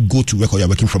actually go to work or you're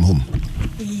working from home?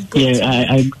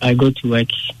 Yeah, I go to work.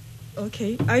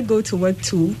 Okay, I go to work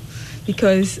too,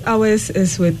 because ours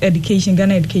is with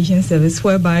Ghana Education Service,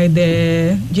 whereby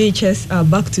the JHS are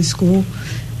back to school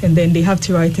and then they have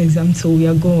to write exams, so we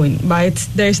are going. But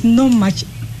there's not much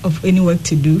of any work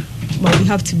to do, but we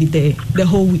have to be there the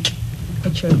whole week,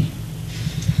 actually.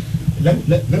 Let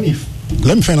me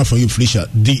find out from you, Felicia.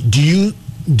 Do you?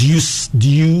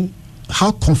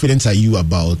 How confident are you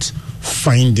about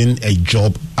finding a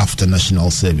job after national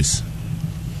service?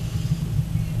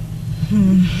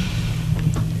 I'm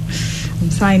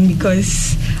fine,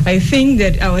 because I think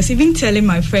that I was even telling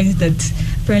my friends that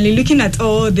apparently looking at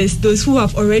all this, those who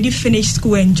have already finished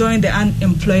school and joined the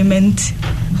unemployment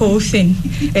whole thing,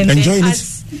 and enjoying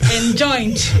it.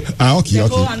 Enjoyed. Okay. I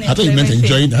thought you meant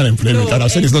enjoying unemployment. No, and I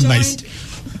said it's not nice.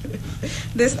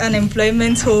 This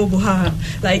unemployment whole,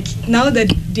 like now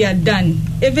that they are done.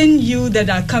 Even you that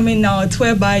are coming out,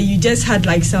 whereby you just had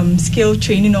like some skill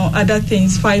training or other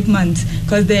things, 5 months,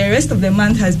 because the rest of the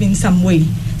month has been some way.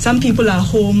 Some people are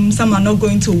home, some are not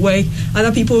going to work,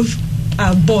 other people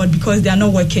are bored because they are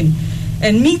not working.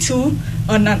 And me too,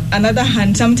 on another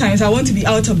hand, sometimes I want to be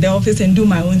out of the office and do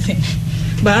my own thing.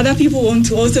 But other people want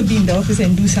to also be in the office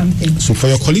and do something. So for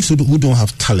your colleagues who don't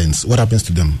have talents, what happens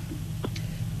to them?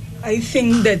 I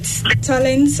think that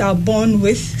talents are born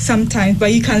with sometimes,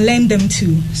 but you can learn them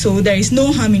too. So there is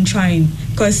no harm in trying.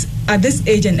 Because at this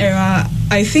age and era,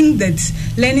 I think that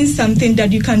learning something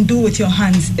that you can do with your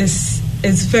hands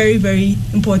is very, very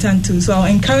important too. So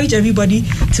I'll encourage everybody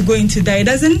to go into that. It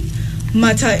doesn't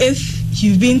matter if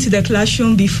you've been to the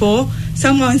classroom before.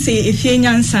 Someone say if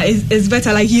answer is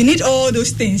better. Like, you need all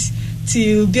those things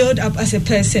to build up as a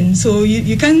person. So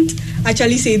you can't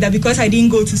actually say that because I didn't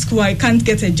go to school, I can't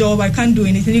get a job, I can't do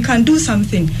anything. You can do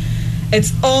something.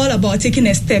 It's all about taking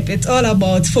a step. It's all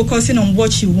about focusing on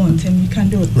what you want, and you can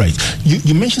do it. Right.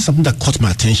 You mentioned something that caught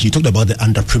my attention. You talked about the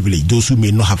underprivileged, those who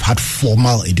may not have had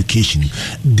formal education.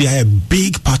 They are a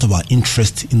big part of our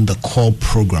interest in the core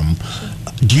program.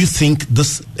 Do you think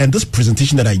this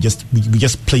presentation that we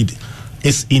just played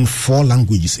is in 4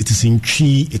 languages? It is in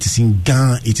Chi, it is in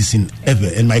Ga, it is in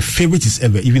Ewe, and my favorite is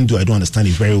Ewe, even though I don't understand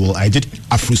it very well. I did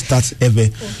Afrostat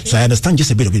Ewe, so I understand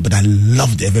just a bit of it, but I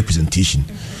love the Ewe presentation.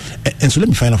 And so let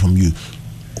me find out from you,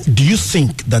 do you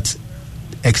think that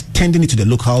extending it to the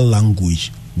local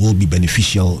language will be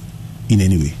beneficial in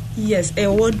any way? Yes, it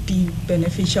would be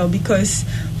beneficial, because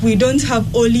we don't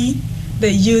have only the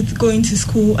youth going to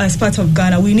school as part of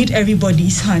Ghana. We need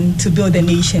everybody's hand to build a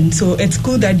nation. So it's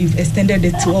good that you've extended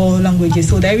it to all languages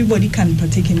so that everybody can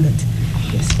partake in that.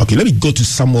 Yes. Okay, let me go to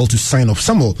Samuel to sign off.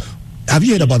 Samuel, have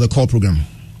you heard about the core program?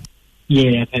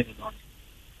 Yeah, I've heard about it.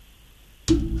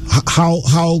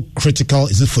 How critical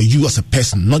is it for you as a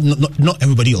person? Not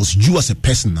everybody else. You as a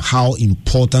person, how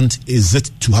important is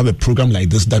it to have a program like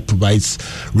this that provides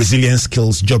resilience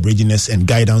skills, job readiness, and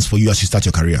guidance for you as you start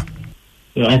your career?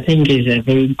 So I think it's a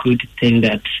very good thing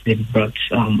that they've brought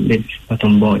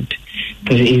on board,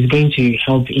 because it's going to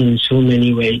help in so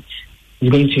many ways.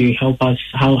 It's going to help us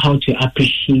how to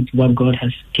appreciate what God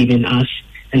has given us,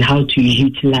 and how to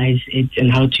utilize it,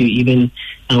 and how to even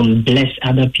bless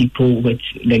other people with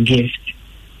the gift.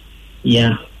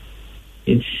 Yeah,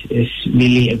 it's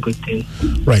really a good thing.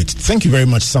 Right. Thank you very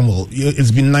much, Samuel.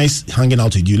 It's been nice hanging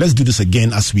out with you. Let's do this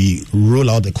again as we roll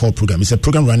out the core program. It's a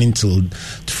program running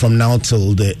from now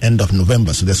till the end of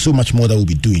November, so there's so much more that we'll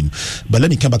be doing. But let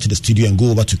me come back to the studio and go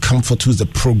over to Comfort, who's the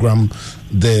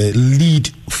lead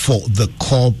for the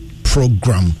core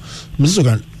program. Mrs.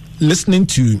 Ogan, listening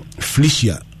to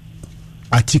Felicia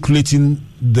articulating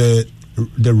the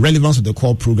relevance of the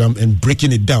core program and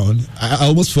breaking it down, I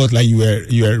almost felt like you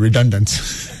were redundant.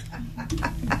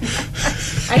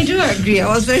 I do agree. I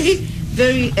was very,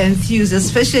 very enthused,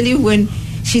 especially when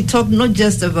she talked not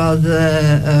just about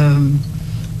the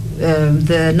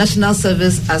national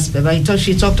service aspect, but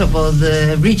she talked about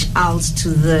the reach out to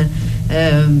the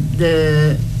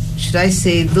should I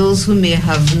say, those who may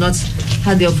have not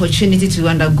had the opportunity to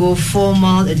undergo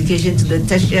formal education to the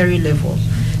tertiary level.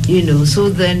 So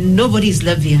then nobody is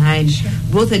left behind,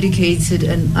 both educated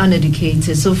and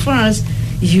uneducated. So for us,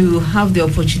 you have the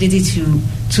opportunity to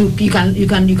you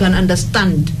can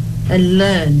understand and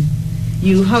learn.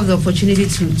 You have the opportunity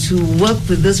to work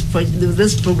with this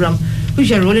program,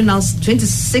 which are rolling out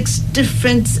 26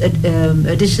 different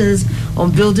editions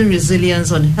on building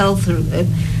resilience, on health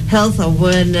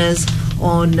awareness,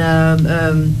 on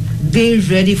being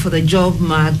ready for the job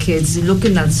markets,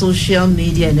 looking at social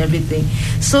media and everything,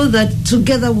 so that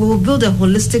together we will build a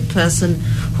holistic person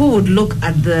who would look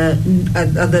at the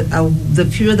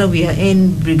period that we are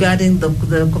in regarding the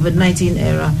COVID-19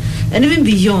 era, and even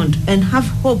beyond, and have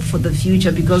hope for the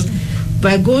future. Because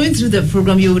by going through the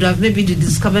program, you would have maybe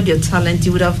discovered your talent,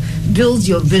 you would have built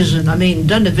your vision,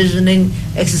 done the visioning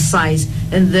exercise,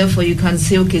 and therefore you can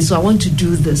say, okay, so I want to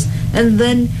do this, and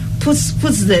then put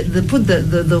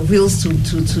the wheels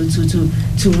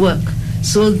to work,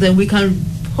 so that we can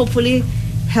hopefully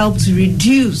help to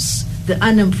reduce the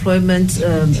unemployment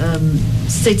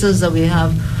status that we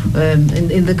have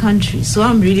in the country. So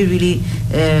I'm really, really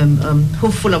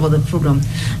hopeful about the program.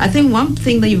 I think one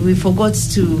thing that we forgot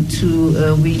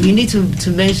we need to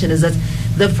mention is that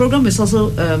the program is also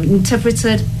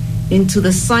interpreted into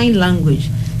the sign language.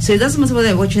 So it doesn't matter whether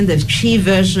you're watching the Chi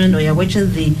version, or you're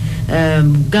watching the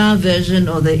Ga version,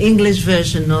 or the English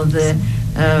version, or the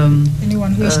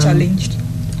anyone who is challenged.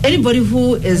 Anybody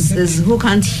who who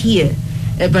can't hear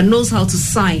but knows how to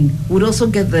sign would also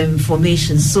get the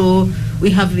information. So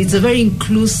it's a very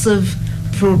inclusive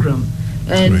program.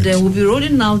 And we'll be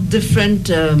rolling out different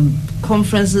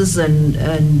conferences and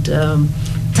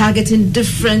targeting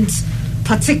different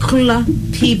particular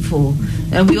people.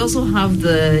 And we also have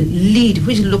the lead,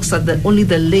 which looks at only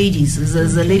the ladies.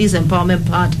 There's the ladies empowerment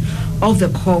part of the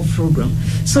core program.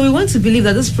 So we want to believe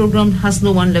that this program has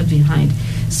no one left behind.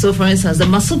 So, for instance, the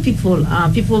muscle people are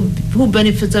people who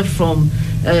benefited from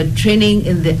training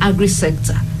in the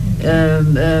agri-sector,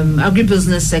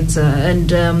 agribusiness sector, and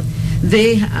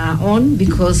they are on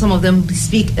because some of them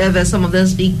speak Ewe, some of them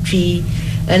speak Twi.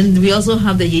 And we also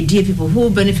have the Yedie people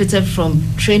who benefited from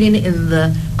training in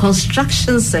the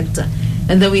construction sector.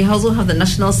 And then we also have the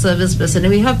national service person.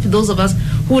 And we have those of us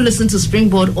who listen to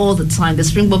SpringBoard all the time, the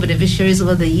SpringBoard beneficiaries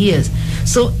over the years.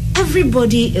 So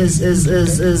everybody is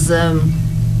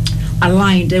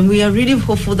aligned. And we are really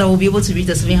hopeful that we'll be able to reach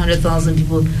the 700,000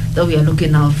 people that we are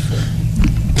looking out for.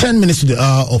 10 minutes to the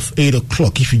hour of 8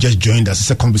 o'clock. If you just joined us,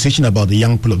 it's a conversation about the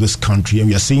young people of this country, and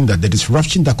we are saying that the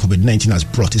disruption that COVID-19 has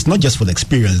brought is not just for the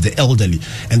experienced, the elderly,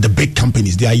 and the big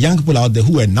companies. There are young people out there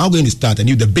who are now going to start, and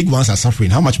if the big ones are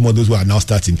suffering, how much more those who are now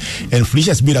starting? And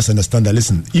Felicia has made us understand that,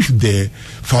 listen, if the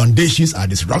foundations are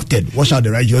disrupted, what shall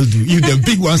the righteous do? If the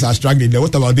big ones are struggling, then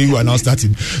what about they who are now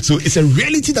starting? So it's a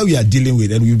reality that we are dealing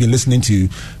with, and we've been listening to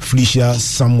Felicia,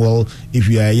 Samuel. If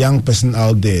you are a young person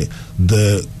out there,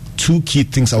 the two key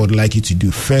things I would like you to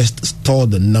do. First, store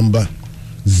the number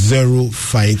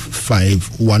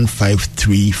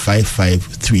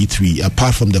 055-153-5533.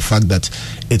 Apart from the fact that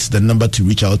it's the number to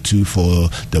reach out to for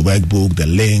the workbook, the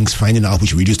links, finding out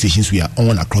which radio stations we are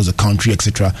on across the country,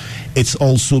 etc. It's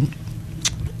also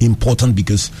important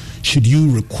because should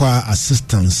you require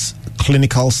assistance,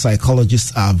 clinical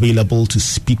psychologists are available to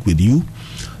speak with you,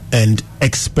 and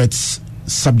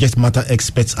subject matter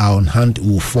experts are on hand.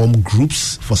 Will form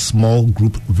groups for small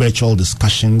group virtual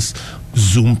discussions,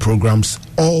 Zoom programs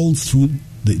all through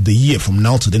the year, from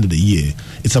now to the end of the year.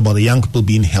 It's about the young people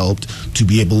being helped to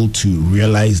be able to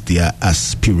realize their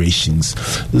aspirations.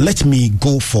 Let me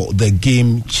go for the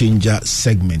game changer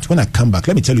segment. When I come back,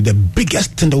 let me tell you the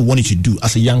biggest thing that we want you to do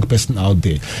as a young person out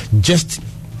there. Just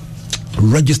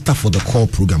register for the core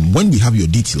program. When we have your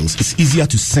details, it's easier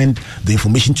to send the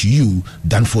information to you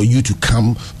than for you to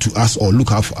come to us or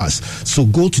look out for us. So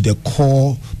go to the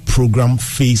core program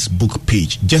Facebook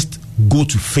page. Just go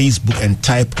to Facebook and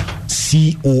type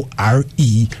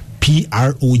COREPROGRAMME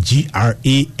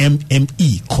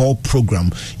core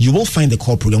program. You will find the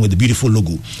core program with the beautiful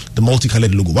logo, the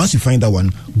multicolored logo. Once you find that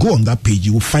one, go on that page.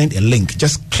 You will find a link.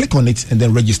 Just click on it and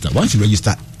then register. Once you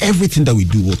register, everything that we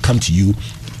do will come to you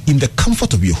in the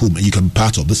comfort of your home, and you can be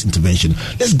part of this intervention.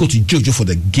 Let's go to Jojo for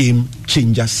the game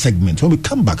changer segment. When we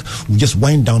come back, we'll just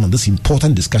wind down on this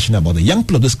important discussion about the young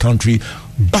people of this country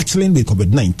battling with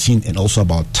COVID-19 and also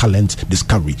about talent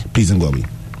discovery. Please don't go away.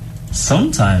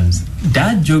 Sometimes,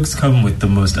 dad jokes come with the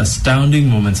most astounding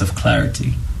moments of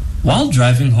clarity. While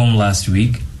driving home last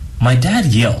week, my dad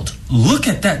yelled, "Look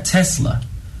at that Tesla!"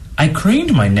 I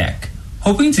craned my neck,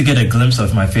 hoping to get a glimpse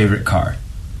of my favorite car.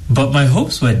 But my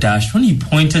hopes were dashed when he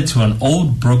pointed to an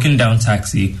old broken-down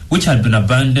taxi which had been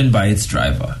abandoned by its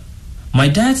driver. My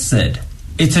dad said,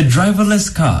 "It's a driverless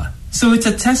car, so it's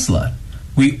a Tesla."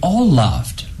 We all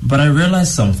laughed, but I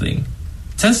realized something.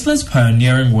 Tesla's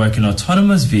pioneering work in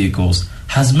autonomous vehicles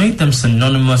has made them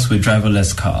synonymous with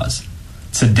driverless cars.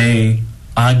 Today,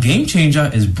 our game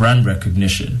changer is brand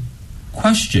recognition.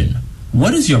 Question: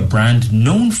 what is your brand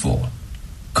known for?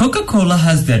 Coca-Cola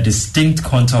has their distinct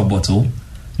contour bottle,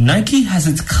 Nike has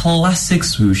its classic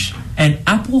swoosh, and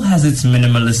Apple has its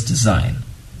minimalist design.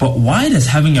 But why does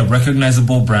having a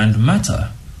recognizable brand matter?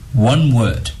 One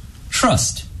word: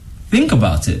 trust. Think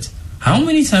about it. How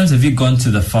many times have you gone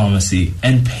to the pharmacy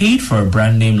and paid for a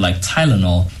brand name like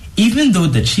Tylenol, even though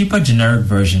the cheaper generic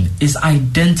version is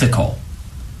identical?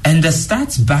 And the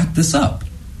stats back this up.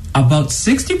 About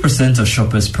 60% of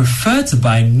shoppers prefer to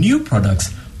buy new products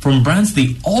from brands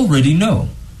they already know.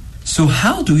 So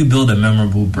how do we build a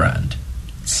memorable brand?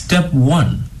 Step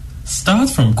 1. Start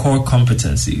from core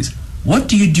competencies. What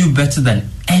do you do better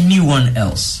than anyone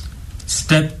else?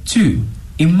 Step 2.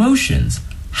 Emotions.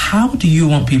 How do you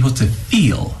want people to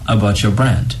feel about your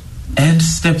brand? And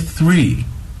step 3.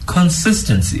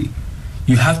 Consistency.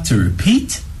 You have to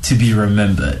repeat to be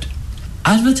remembered.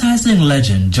 Advertising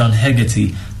legend John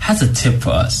Hegarty has a tip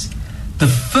for us. The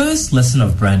first lesson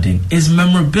of branding is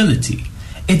memorability.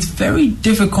 It's very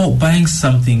difficult buying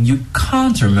something you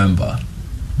can't remember.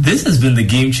 This has been the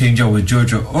Game Changer with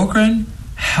Jojo Okran.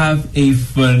 Have a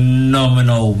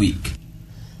phenomenal week.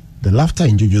 The laughter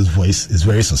in Jojo's voice is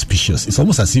very suspicious. It's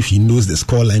almost as if he knows the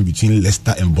scoreline between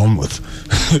Leicester and Bournemouth.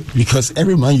 Because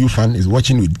every Man U fan is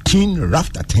watching with keen,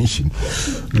 rapt attention.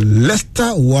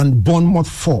 Leicester won, Bournemouth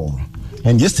 4.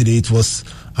 And yesterday it was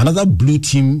another blue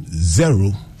team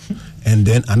 0 and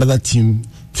then another team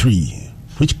 3.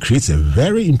 Which creates a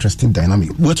very interesting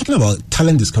dynamic. We're talking about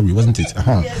talent discovery, wasn't it?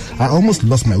 I almost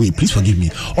lost my way. Please forgive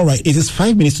me. All right, it is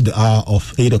 5 minutes to the hour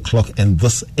of 8 o'clock, and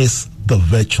this is the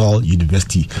Virtual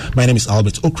University. My name is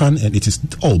Albert Okran, and it is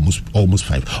almost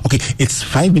 5. Okay, it's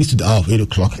 5 minutes to the hour of 8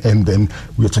 o'clock, and then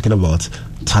we're talking about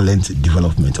talent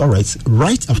development. All right,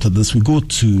 right after this, we go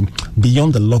to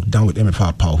Beyond the Lockdown with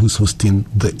MFR Power, who's hosting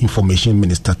the Information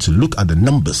Minister to look at the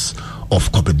numbers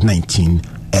of COVID-19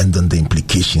 and then the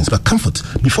implications. But Comfort,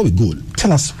 before we go,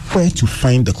 tell us where to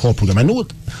find the core program. I know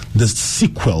the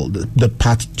sequel, the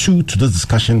part 2 to this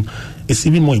discussion is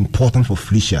even more important for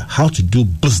Felicia. How to do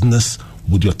business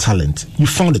with your talent. You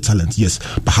found the talent, yes,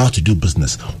 but how to do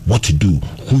business, what to do,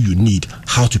 who you need,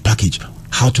 how to package,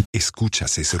 how to...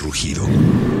 ¿Escuchas ese rugido?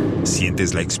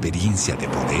 ¿Sientes la experiencia de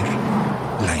poder?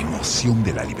 ¿La emoción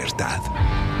de la libertad?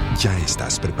 Ya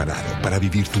estás preparado para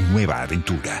vivir tu nueva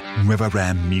aventura. Nueva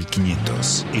Ram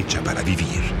 1500, hecha para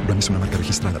vivir. Ram es una marca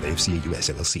registrada de FCA US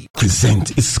LLC.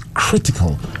 Present is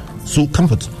critical. So,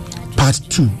 Comfort, part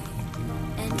 2.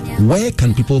 Where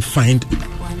do people find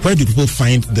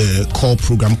the core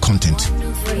program content?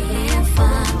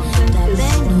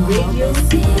 Radio,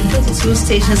 22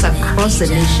 stations across the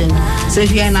nation. So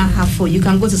if you're in Ahafo, you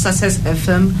can go to Success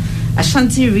FM.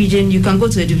 Ashanti region, you can go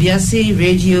to Edubiasi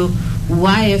Radio,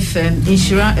 YFM,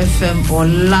 Inshira FM, or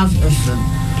Love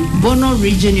FM. Bono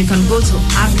region, you can go to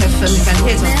Arc FM, you can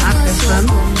hear it on Arc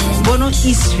FM. Bono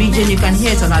East region, you can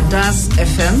hear it on Adas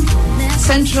FM.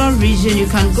 Central region, you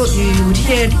would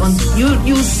hear it on,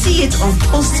 you see it on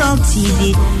Coastal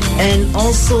TV and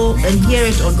hear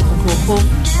it on Okoko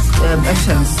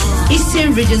FM.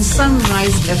 Eastern region,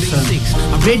 Sunrise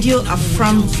FM, Radio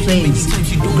Afram Plains.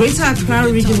 Greater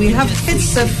Accra region, we have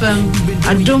Hits FM,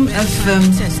 Adom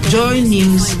FM, Joy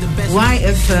News,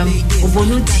 YFM,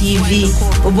 Obonu TV,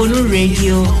 Obonu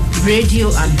Radio, Radio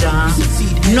Ada.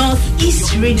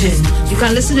 Northeast region, you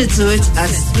can listen to it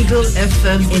at Eagle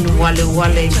FM in Wale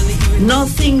Wale.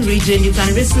 Northern region, you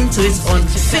can listen to it on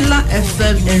Fila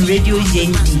FM and Radio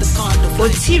Yendi.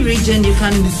 OT region, you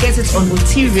can get it on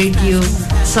OT Radio.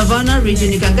 Savannah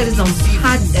region, you can get it on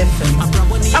Pad FM.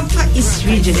 Upper East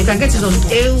region, you can get it on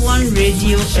A1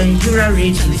 Radio and Jura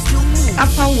Radio.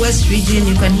 Upper West region,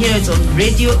 you can hear it on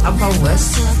Radio Upper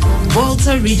West.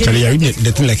 Volta region. Charlie, are you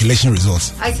the thing like election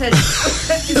results? I tell you,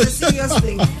 it's a serious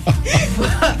thing.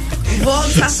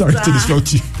 Volta Sorry to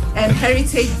disrupt you. And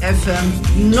Heritage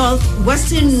FM.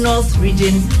 Western North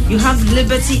region, you have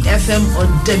Liberty FM or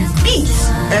The Beat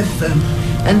FM.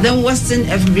 And then Western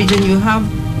region, you have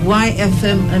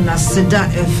YFM and Asida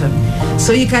FM.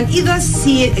 So you can either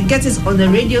get it on the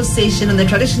radio station on the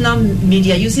traditional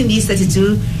media using these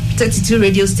 32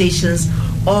 radio stations,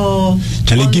 or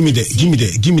Charlie, give me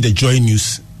the Joy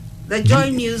News. The Joy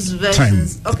News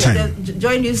versions. The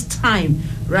Joy News time.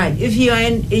 Right. If you are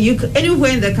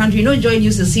anywhere in the country, Joy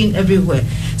News is seen everywhere.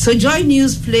 So Joy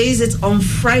News plays it on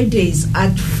Fridays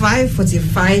at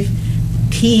 5:45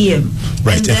 p.m.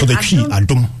 Right. And for the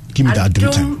Adom, give me the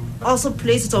Adom time. Also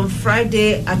plays it on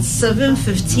Friday at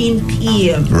 7:15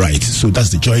 p.m. Right. So that's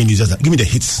the Joy News. Give me the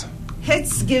hits.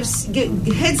 Hits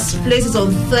plays it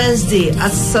on Thursday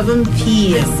at 7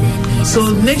 p.m.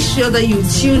 So make sure that you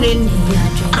tune in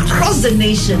across the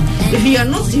nation. If you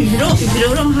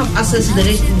don't have access to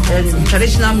the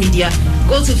traditional media,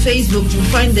 go to Facebook. You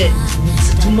find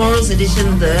tomorrow's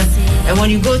edition there, and when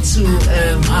you go to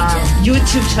our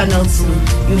YouTube channel too,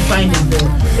 you find it there.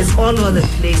 It's all over the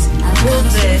place. Go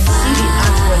there, see the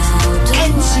artworks,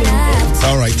 and tune in.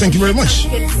 All right, thank you very much.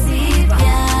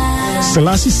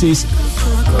 Selassie says,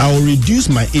 I will reduce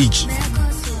my age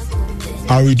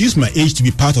to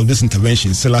be part of this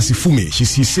intervention. Selassie Fume, he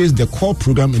says the core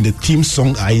program and the theme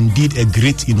song are indeed a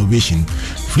great innovation.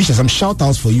 Felicia, some shout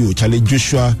outs for you. Charlie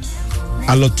Joshua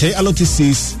Alote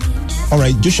says, all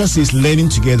right, Joshua says learning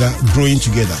together, growing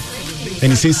together.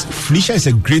 And he says Felicia is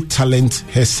a great talent.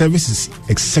 Her service is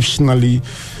exceptionally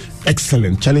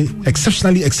excellent. Charlie,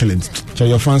 exceptionally excellent.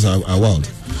 Charlie, your fans are wild.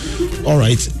 All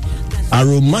right.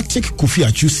 Aromatic Kofi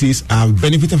Achu says, I have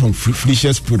benefited from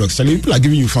Felicia's products. Charlie, people are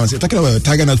giving you fans. You're talking about a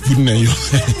tiger nut pudding and you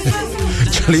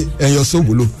Charlie, and you're so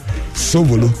bolo.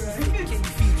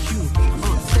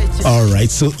 All right,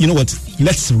 so you know what?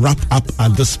 Let's wrap up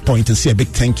at this point and say a big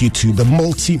thank you to the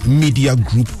Multimedia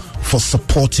Group for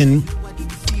supporting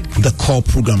the core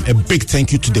program. A big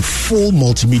thank you to the full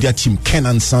multimedia team, Ken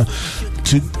Ansa,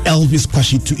 to Elvis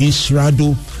Kwashi, to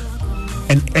Inshirado,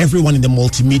 and everyone in the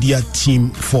multimedia team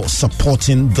for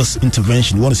supporting this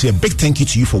intervention. We want to say a big thank you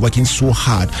to you for working so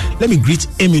hard. Let me greet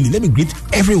Emily. Let me greet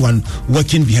everyone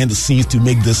working behind the scenes to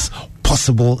make this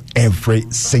possible every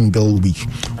single week.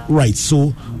 Right,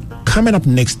 so coming up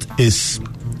next is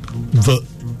the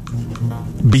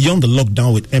Beyond the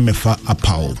Lockdown with MFA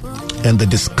Apau, and the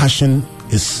discussion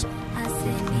is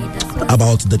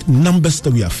about the numbers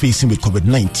that we are facing with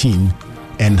COVID-19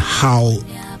 and how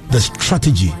the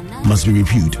strategy must be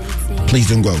reviewed. Please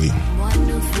don't go away.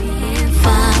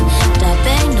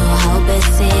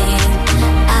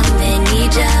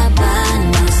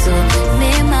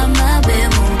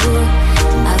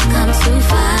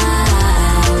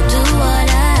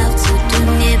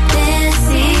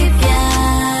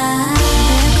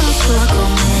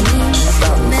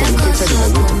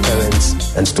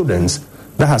 Parents and students,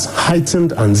 that has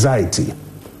heightened anxiety,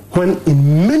 when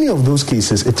in many of those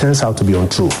cases it turns out to be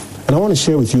untrue. And I want to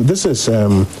share with you, this is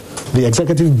the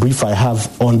executive brief I have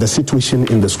on the situation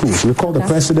in the schools. Recall the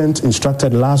president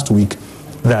instructed last week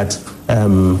that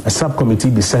a subcommittee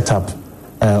be set up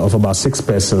of about 6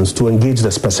 persons to engage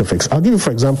the specifics. I'll give you,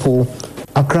 for example,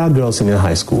 Accra Girls Senior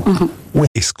High School.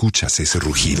 Escuchas ese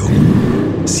rugido.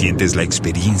 Sientes la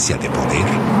experiencia de poder,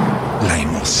 la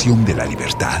emoción de la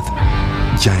libertad.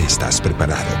 Ya estás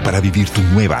preparado para vivir tu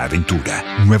nueva aventura.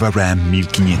 Nueva Ram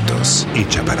 1500,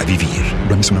 hecha para vivir.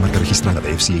 Ram es una marca registrada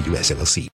de FCA US LLC.